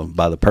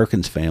 By the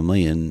Perkins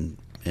family, and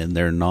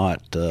they're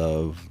not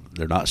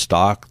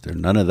stock. They're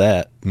none of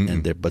that.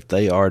 But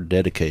they are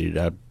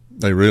dedicated.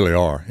 They really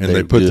are, and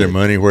they put their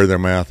money where their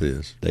mouth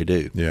is. They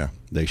do. Yeah.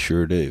 They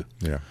sure do.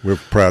 Yeah, we're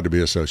proud to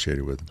be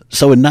associated with them.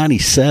 So in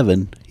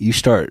 '97, you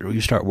start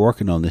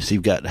working on this.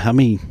 You've got how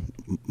many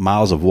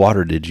miles of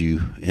water did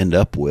you end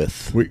up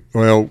with? We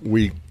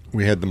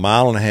had the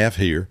 1.5 miles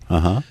here,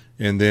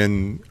 and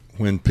then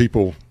when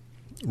people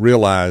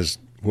realized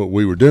what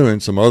we were doing,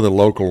 some other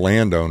local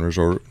landowners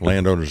or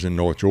landowners in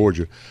North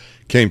Georgia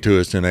came to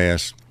us and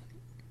asked,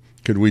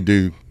 could we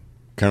do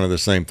kind of the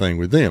same thing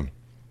with them?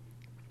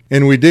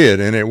 And we did.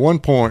 And at one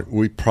point,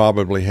 we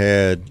probably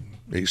had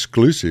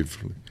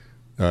exclusive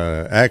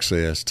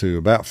access to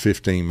about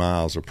 15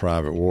 miles of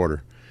private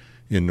water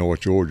in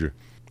North Georgia.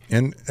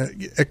 And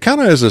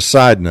kind of as a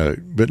side note,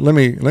 but let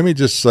me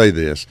just say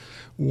this.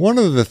 One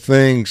of the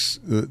things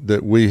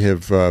that we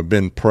have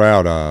been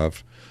proud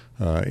of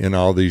in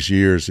all these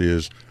years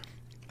is,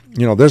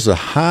 you know, there's a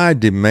high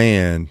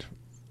demand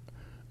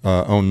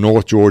on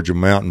North Georgia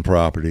mountain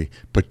property,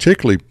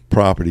 particularly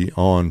property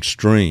on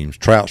streams,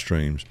 trout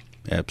streams.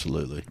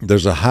 Absolutely.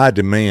 There's a high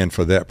demand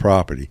for that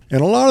property.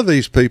 And a lot of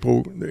these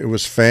people, it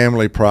was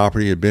family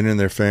property, had been in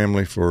their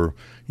family for,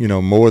 you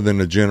know, more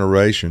than a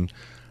generation.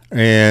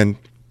 And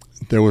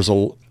there was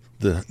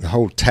the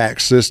whole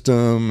tax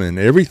system and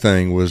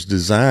everything was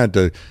designed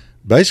to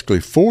basically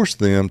force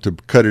them to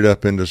cut it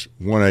up into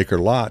 1 acre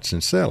lots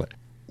and sell it.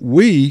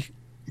 We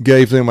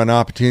gave them an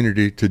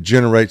opportunity to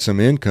generate some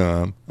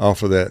income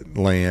off of that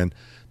land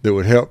that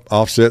would help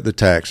offset the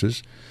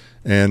taxes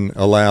and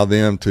allow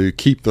them to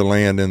keep the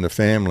land in the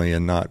family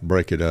and not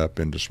break it up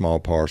into small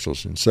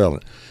parcels and sell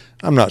it.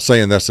 I'm not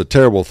saying that's a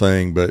terrible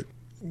thing, but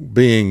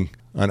being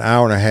an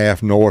hour and a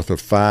half north of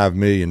 5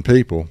 million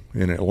people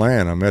in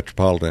Atlanta,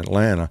 metropolitan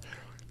Atlanta,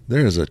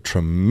 there is a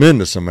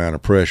tremendous amount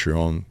of pressure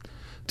on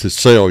to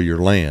sell your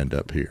land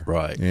up here.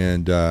 Right.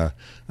 And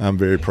I'm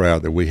very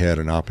proud that we had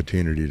an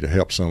opportunity to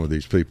help some of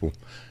these people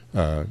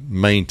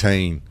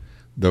maintain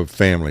the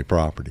family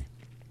property.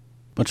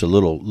 Bunch of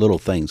little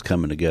things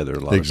coming together. A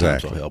lot of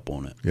times will help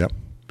on it. Yep.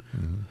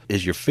 Mm-hmm.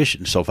 Is your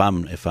fishing? So if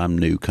I'm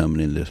new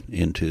coming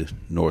into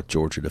North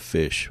Georgia to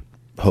fish,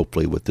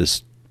 hopefully with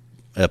this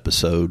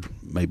episode,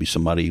 maybe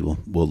somebody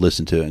will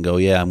listen to it and go,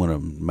 yeah, I'm going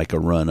to make a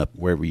run up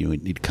wherever you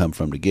need to come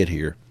from to get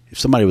here. If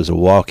somebody was to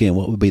walk in,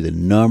 what would be the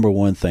number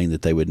one thing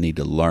that they would need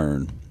to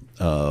learn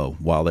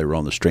while they were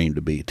on the stream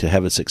to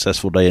have a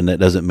successful day? And that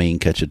doesn't mean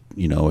catch a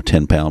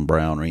 10-pound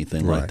brown or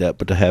anything like that,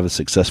 but to have a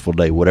successful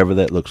day, whatever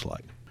that looks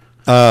like.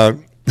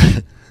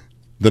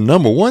 The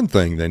number one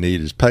thing they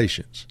need is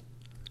patience.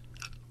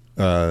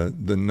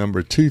 The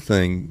number two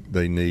thing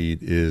they need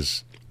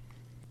is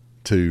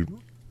to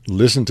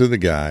listen to the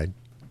guide,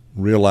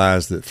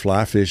 realize that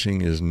fly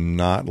fishing is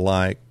not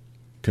like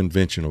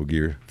conventional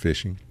gear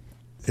fishing.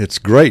 It's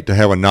great to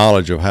have a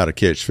knowledge of how to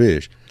catch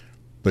fish,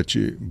 but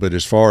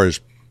as far as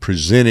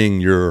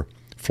presenting your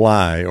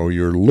fly or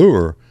your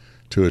lure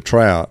to a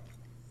trout,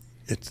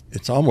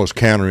 it's almost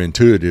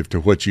counterintuitive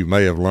to what you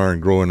may have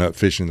learned growing up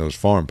fishing those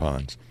farm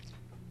ponds.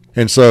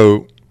 And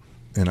so,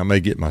 and I may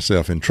get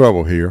myself in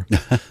trouble here,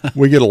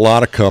 we get a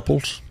lot of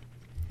couples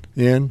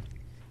in.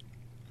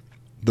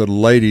 The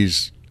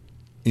ladies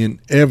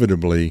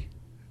inevitably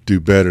do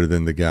better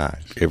than the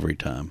guys. Every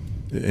time.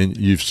 And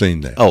you've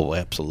seen that. Oh,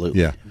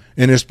 absolutely. Yeah.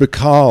 And it's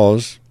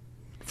because,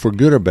 for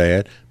good or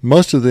bad,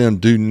 most of them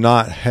do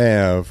not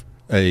have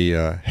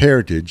a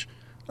heritage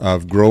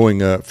of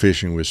growing up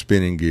fishing with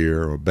spinning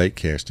gear or bait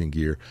casting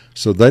gear,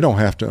 so they don't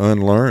have to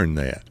unlearn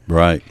that.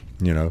 Right.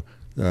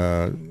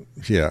 A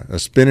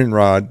spinning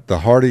rod, the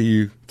harder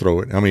you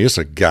throw it, I mean, it's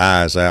a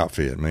guy's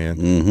outfit, man.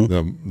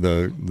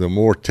 Mm-hmm. The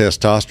more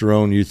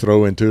testosterone you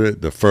throw into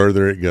it, the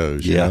further it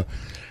goes. Yeah. You know?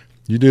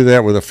 You do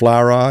that with a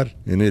fly rod,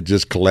 and it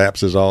just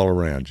collapses all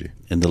around you.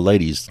 And the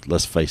ladies,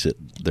 let's face it,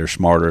 they're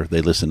smarter.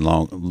 They listen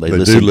They do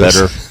listen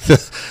better.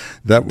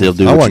 They'll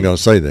do. I wasn't going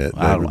to say that.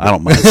 I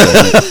don't mind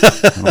saying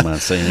it. I don't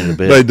mind saying it a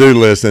bit. They do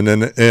listen,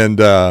 and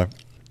the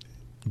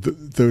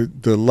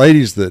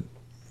ladies that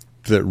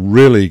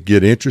really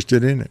get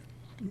interested in it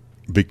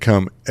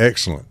become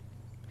excellent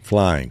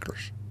fly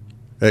anglers.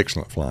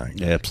 Excellent flying.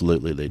 Yeah,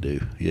 absolutely, they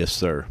do. Yes,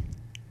 sir.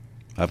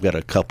 I've got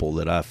a couple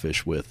that I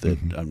fish with that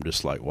I'm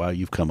just like, wow,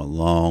 you've come a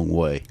long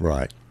way.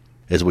 Right.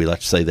 As we like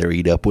to say, they're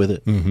eat up with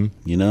it. Mm-hmm.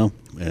 You know,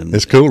 and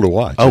it's cool to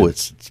watch. Oh,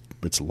 it's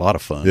a lot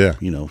of fun. Yeah.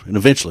 You know, and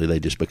eventually they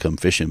just become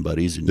fishing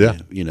buddies. And, yeah.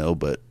 You know,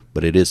 but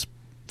it is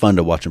fun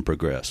to watch them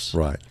progress.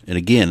 Right. And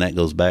again, that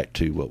goes back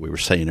to what we were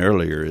saying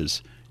earlier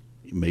is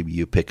maybe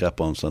you pick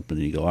up on something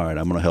and you go, all right,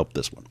 I'm going to help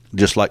this one.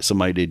 Just like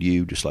somebody did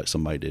you, just like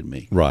somebody did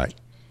me. Right.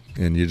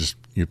 And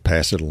you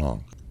pass it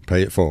along,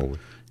 pay it forward.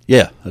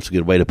 Yeah, that's a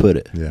good way to put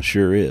it. Yeah. It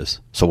sure is.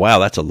 So wow,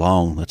 that's a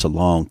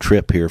long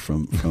trip here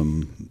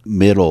from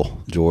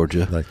middle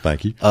Georgia.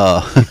 Thank you.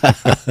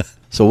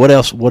 So what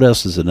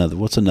else is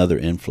what's another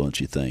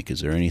influence you think? Is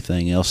there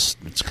anything else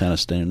that's kind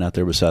of standing out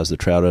there besides the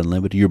Trout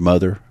Unlimited? Your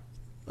mother?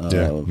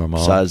 My mom.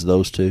 Besides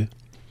those two?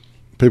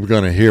 People are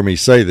going to hear me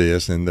say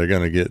this and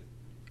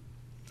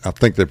I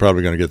think they're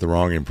probably going to get the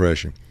wrong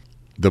impression.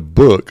 The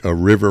book, A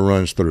River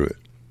Runs Through It,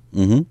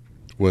 mm-hmm.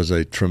 was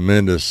a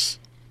tremendous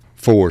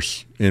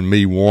force in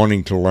me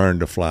wanting to learn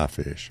to fly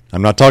fish.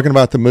 I'm not talking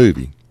about the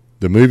movie.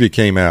 The movie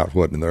came out,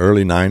 in the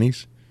early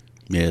 90s?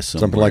 Yeah,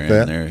 something like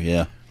that. There,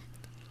 yeah.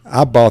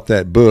 I bought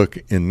that book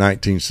in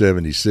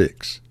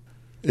 1976.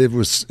 It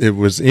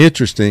was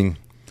interesting.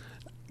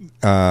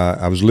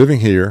 I was living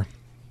here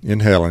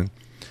in Helen,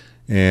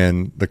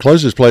 and the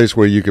closest place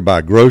where you could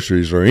buy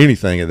groceries or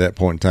anything at that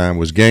point in time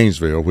was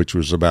Gainesville, which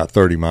was about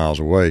 30 miles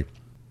away.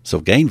 So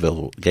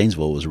Gainesville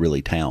was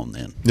really town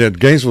then. Yeah,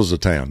 Gainesville's a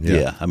town.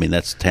 Yeah, I mean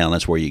that's town.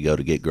 That's where you go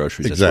to get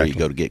groceries. Exactly. That's where you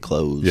go to get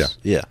clothes.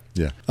 Yeah.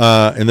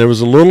 And there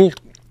was a little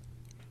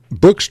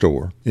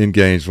bookstore in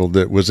Gainesville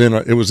that was in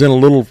a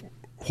little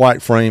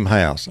white frame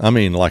house. I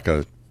mean, like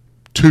a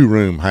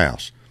 2-room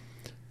house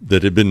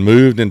that had been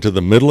moved into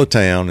the middle of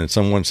town, and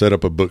someone set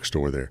up a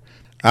bookstore there.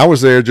 I was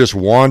there just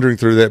wandering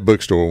through that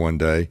bookstore one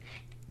day,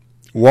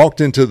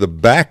 walked into the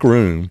back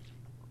room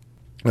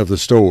of the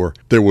store.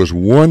 There was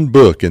one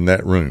book in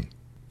that room,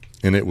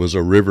 and it was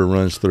A River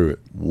Runs Through It.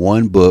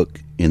 One book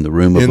in the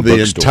room of a bookstore. In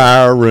the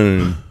entire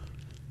room,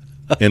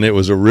 and it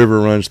was A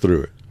River Runs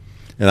Through It.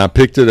 And I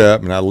picked it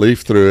up, and I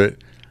leafed through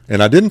it,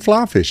 and I didn't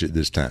fly fish it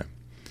this time.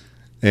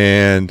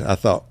 And I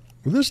thought,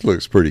 well, this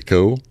looks pretty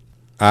cool.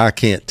 I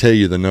can't tell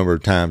you the number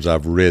of times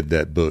I've read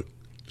that book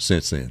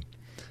since then.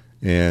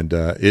 And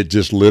it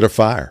just lit a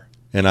fire.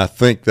 And I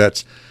think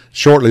that's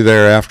shortly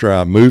thereafter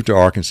I moved to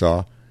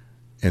Arkansas,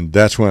 and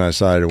that's when I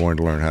decided I wanted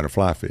to learn how to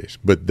fly fish.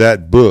 But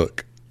that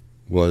book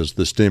was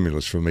the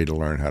stimulus for me to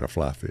learn how to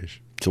fly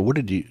fish. So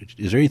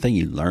is there anything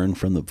you learned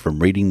from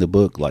reading the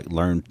book, like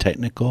learn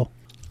technical?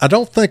 I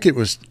don't think it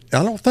was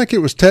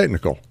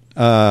technical.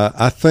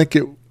 I think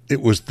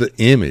it was the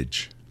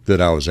image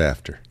that I was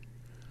after.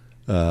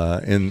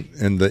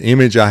 And the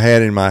image I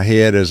had in my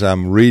head as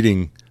I'm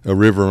reading A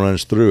River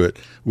Runs Through It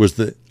was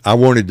that I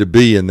wanted to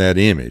be in that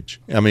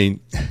image. I mean,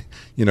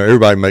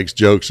 everybody makes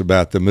jokes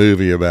about the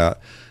movie about,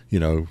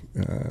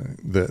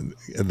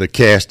 the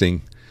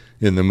casting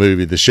in the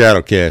movie, the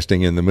shadow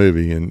casting in the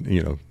movie,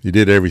 and he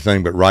did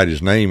everything but write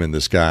his name in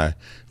the sky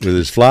with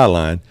his fly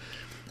line.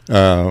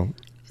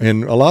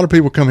 And a lot of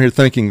people come here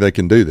thinking they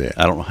can do that.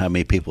 I don't know how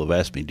many people have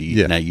asked me, do you?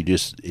 Yeah. Now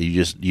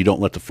you don't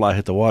let the fly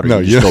hit the water. No,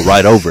 you just go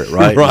right over it,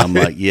 right? Right. And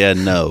I'm like, yeah,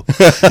 no.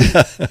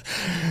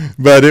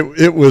 But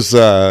it was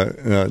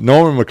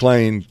Norman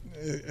McLean.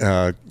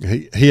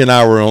 He and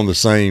I were on the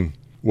same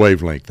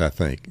wavelength, I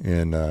think,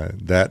 and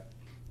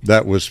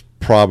that was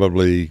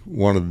probably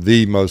one of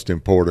the most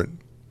important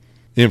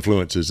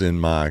influences in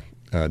my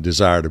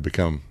desire to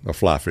become a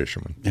fly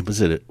fisherman. And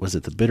was it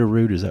the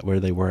Bitterroot? Is that where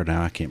they were?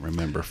 Now I can't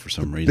remember for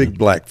some reason. Big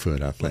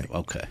Blackfoot, I think.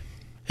 Okay.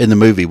 In the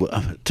movie,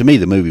 to me,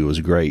 the movie was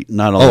great.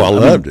 Not only, I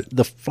loved it.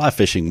 The fly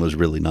fishing was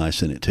really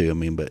nice in it too. I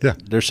mean, but Yeah.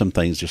 there's some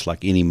things just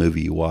like any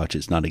movie you watch,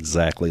 it's not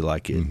exactly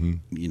like it,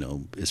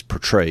 is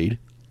portrayed.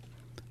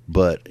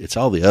 But it's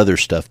all the other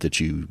stuff that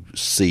you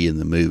see in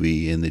the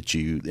movie, and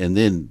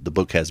then the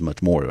book has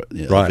much more of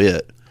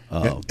it.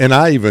 And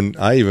I even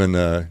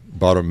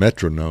bought a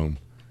metronome.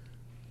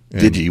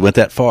 Did you? You went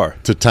that far?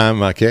 To time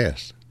my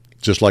cast,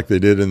 just like they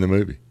did in the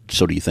movie.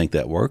 So do you think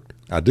that worked?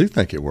 I do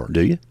think it worked.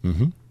 Do you?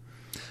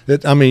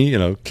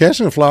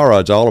 Casting a fly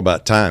rod's all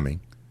about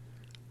timing.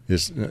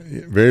 It's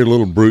very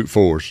little brute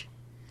force.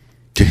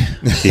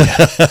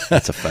 Yeah,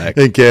 that's a fact.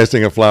 In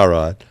casting a fly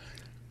rod,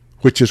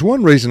 which is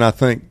one reason I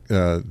think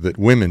that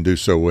women do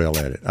so well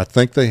at it. I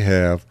think they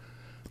have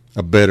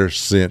a better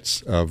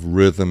sense of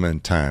rhythm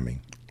and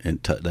timing.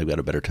 And they've got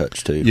a better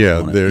touch too.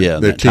 Yeah,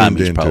 they're timing's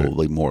tuned into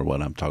probably more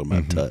what I'm talking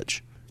about.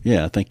 Touch.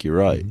 Yeah, I think you're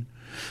right.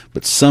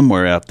 But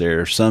somewhere out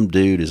there, some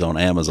dude is on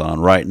Amazon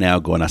right now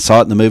going, I saw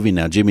it in the movie.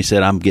 Now Jimmy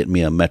said I'm getting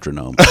me a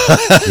metronome.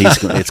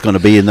 It's going to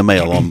be in the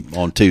mail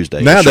on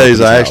Tuesday. Nowadays,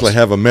 I actually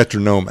have a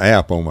metronome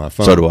app on my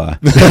phone. So do I.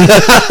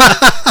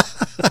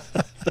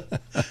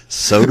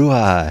 So do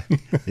I.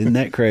 Isn't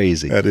that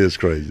crazy? That is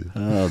crazy.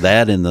 Oh,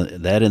 that and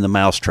the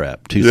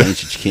mousetrap. Two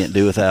things that you can't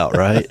do without,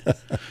 right?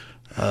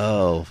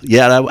 Oh,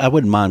 yeah. I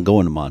wouldn't mind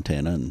going to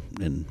Montana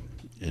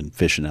and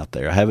fishing out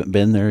there. I haven't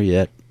been there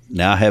yet.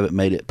 Now I haven't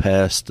made it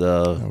past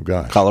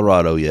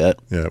Colorado yet.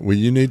 Yeah. Well,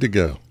 you need to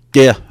go.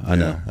 Yeah, I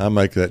know. I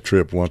make that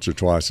trip once or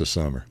twice a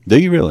summer. Do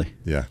you really?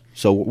 Yeah.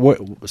 So all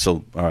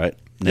right.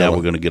 Now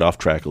we're going to get off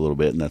track a little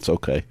bit, and that's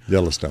okay.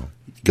 Yellowstone.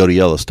 Go to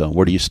Yellowstone.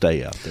 Where do you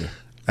stay out there?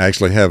 I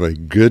actually have a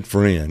good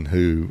friend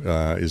who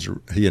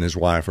he and his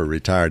wife are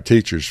retired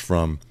teachers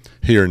from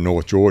here in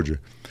North Georgia.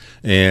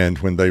 And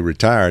when they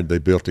retired, they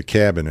built a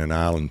cabin in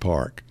Island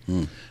Park.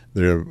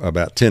 They're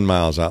about 10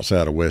 miles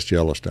outside of West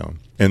Yellowstone.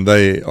 And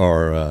they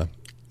are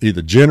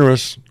either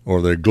generous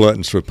or they're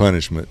gluttons for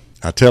punishment.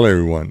 I tell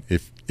everyone,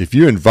 if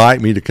you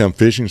invite me to come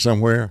fishing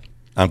somewhere,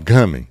 I'm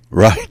coming.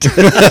 Right.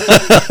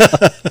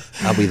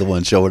 I'll be the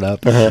one showing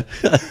up.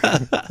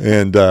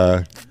 And,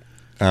 I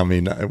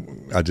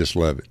just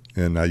love it.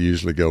 And I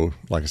usually go,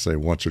 like I say,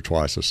 once or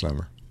twice a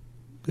summer.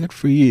 Good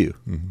for you.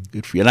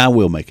 Good for you. And I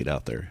will make it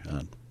out there.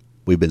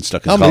 We've been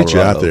stuck in I'll Colorado. meet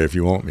you out there if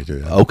you want me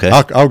to. Okay.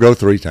 I'll go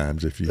 3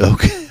 times if you.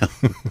 Okay.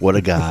 What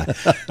a guy.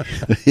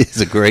 He's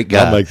a great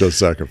guy. I'll make those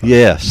sacrifices.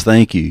 Yes,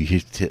 thank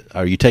you.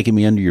 Are you taking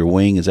me under your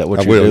wing? Is that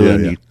what you're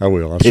doing? Yeah. I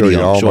will. I'll show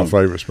you all my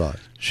favorite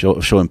spots.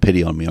 Showing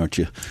pity on me, aren't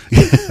you?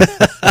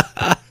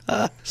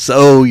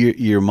 So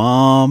your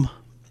mom,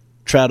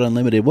 Trout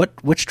Unlimited.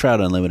 Which Trout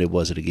Unlimited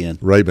was it again?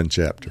 Rabun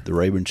chapter. The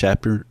Rabun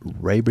chapter.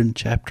 Rabun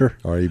chapter.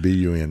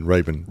 Rabun.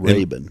 Rabun.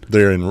 Rabun.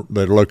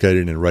 They're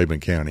located in Rabun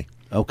County.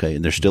 Okay,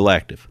 and they're still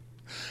active.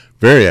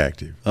 Very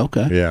active.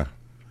 Okay. Yeah,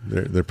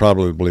 they're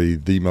probably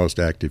the most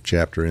active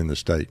chapter in the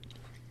state.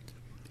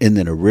 And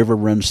then a river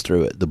runs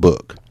through it. The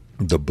book.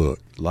 The book.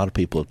 A lot of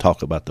people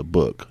talk about the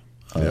book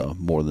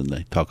more than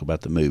they talk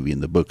about the movie,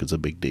 and the book is a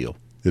big deal.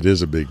 It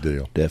is a big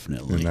deal.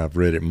 Definitely. And I've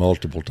read it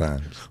multiple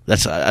times.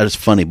 That's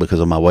funny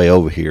because on my way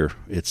over here,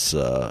 it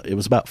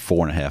was about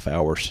 4.5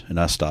 hours, and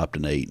I stopped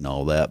and ate and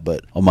all that.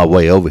 But on my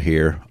way over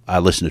here, I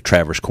listened to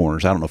Traverse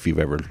Corners. I don't know if you've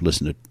ever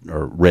listened to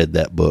or read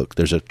that book.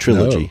 There's a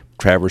trilogy, No.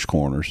 Traverse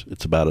Corners.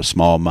 It's about a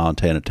small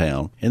Montana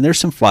town, and there's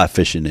some fly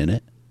fishing in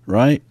it,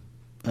 right?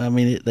 I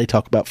mean, they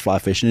talk about fly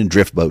fishing and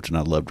drift boats, and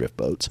I love drift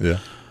boats. Yeah.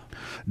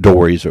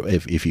 Dories, or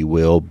if you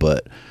will,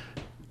 but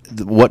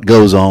what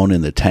goes on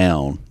in the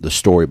town, the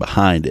story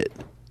behind it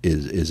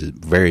is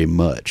very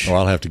much. Oh,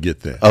 I'll have to get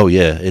that. Oh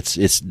yeah,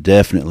 it's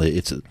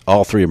definitely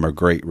all 3 of them are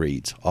great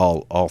reads.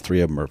 All 3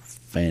 of them are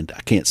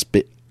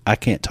fantastic. I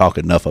can't talk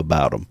enough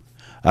about them.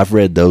 I've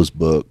read those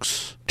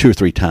books 2 or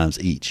 3 times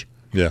each.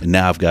 Yeah. And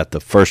now I've got the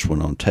first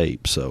one on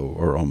tape,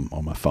 or on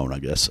my phone, I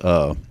guess.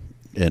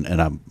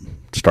 And I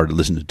started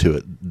listening to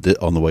it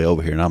on the way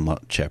over here, and I'm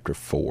on chapter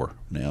 4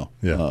 now.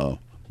 Yeah.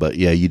 But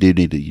yeah, you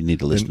need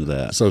to listen to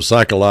that. So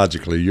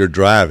psychologically, you're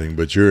driving,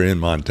 but you're in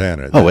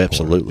Montana. At that point.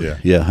 Absolutely.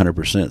 Yeah.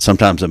 100%.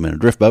 Sometimes I'm in a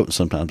drift boat, and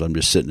sometimes I'm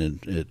just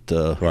sitting at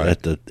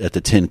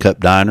the Tin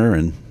Cup Diner,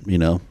 and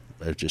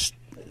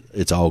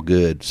it's all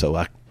good. So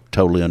I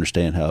totally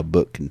understand how a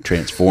book can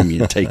transform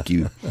you and take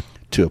you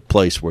to a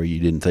place where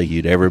you didn't think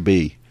you'd ever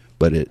be.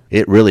 But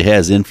it really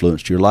has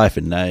influenced your life,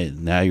 and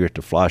now you're at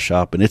the fly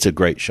shop, and it's a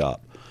great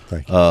shop.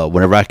 Thank you.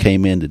 Whenever I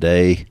came in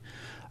today,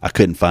 I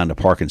couldn't find a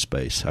parking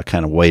space. I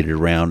kind of waited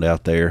around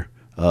out there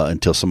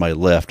until somebody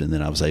left, and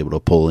then I was able to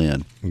pull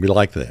in. We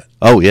like that.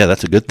 Oh, yeah,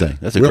 that's a good thing.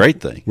 That's a great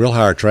thing. We'll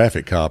hire a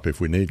traffic cop if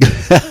we need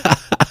to.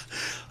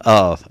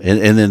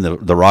 And then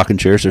the rocking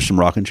chairs, there's some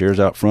rocking chairs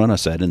out front. I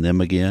sat in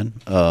them again.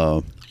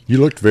 You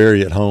looked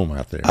very at home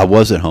out there. I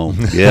was at home.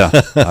 Yeah,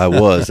 I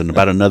was. And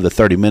about another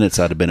 30 minutes,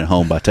 I'd have been at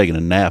home by taking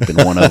a nap in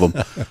one of them.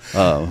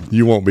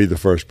 You won't be the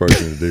first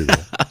person to do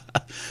that.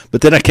 But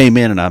then I came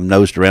in and I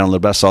nosed around a little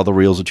bit. I saw the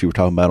reels that you were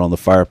talking about on the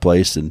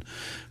fireplace, and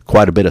of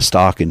quite a bit of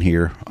stock in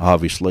here,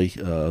 obviously,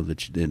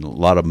 and a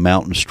lot of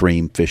mountain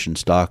stream fishing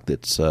stock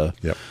that's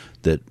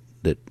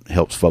that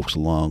helps folks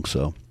along.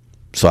 So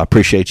I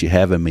appreciate you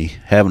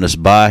having us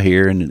by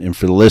here, and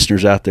for the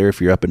listeners out there, if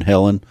you're up in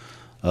Helen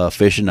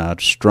fishing, I'd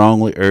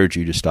strongly urge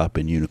you to stop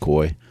in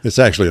Unicoi. It's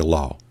actually a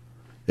law.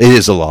 It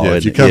is a law. Yeah,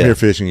 if you come here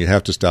fishing, you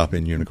have to stop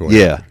in Unicoi.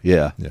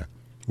 Yeah.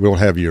 We'll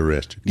have you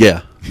arrested.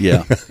 Yeah.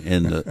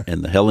 And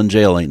the Helen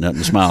jail ain't nothing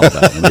to smile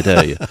about, let me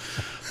tell you.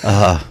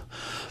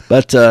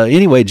 But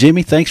anyway,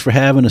 Jimmy, thanks for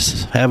having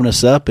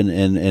us up and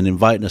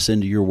inviting us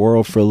into your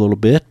world for a little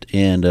bit.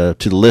 And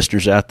to the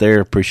listeners out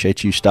there,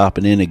 appreciate you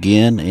stopping in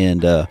again.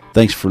 And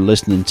thanks for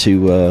listening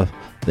to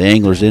The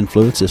Angler's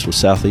Influence. This was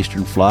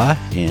Southeastern Fly,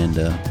 and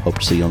hope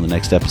to see you on the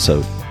next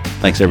episode.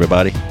 Thanks,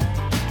 everybody.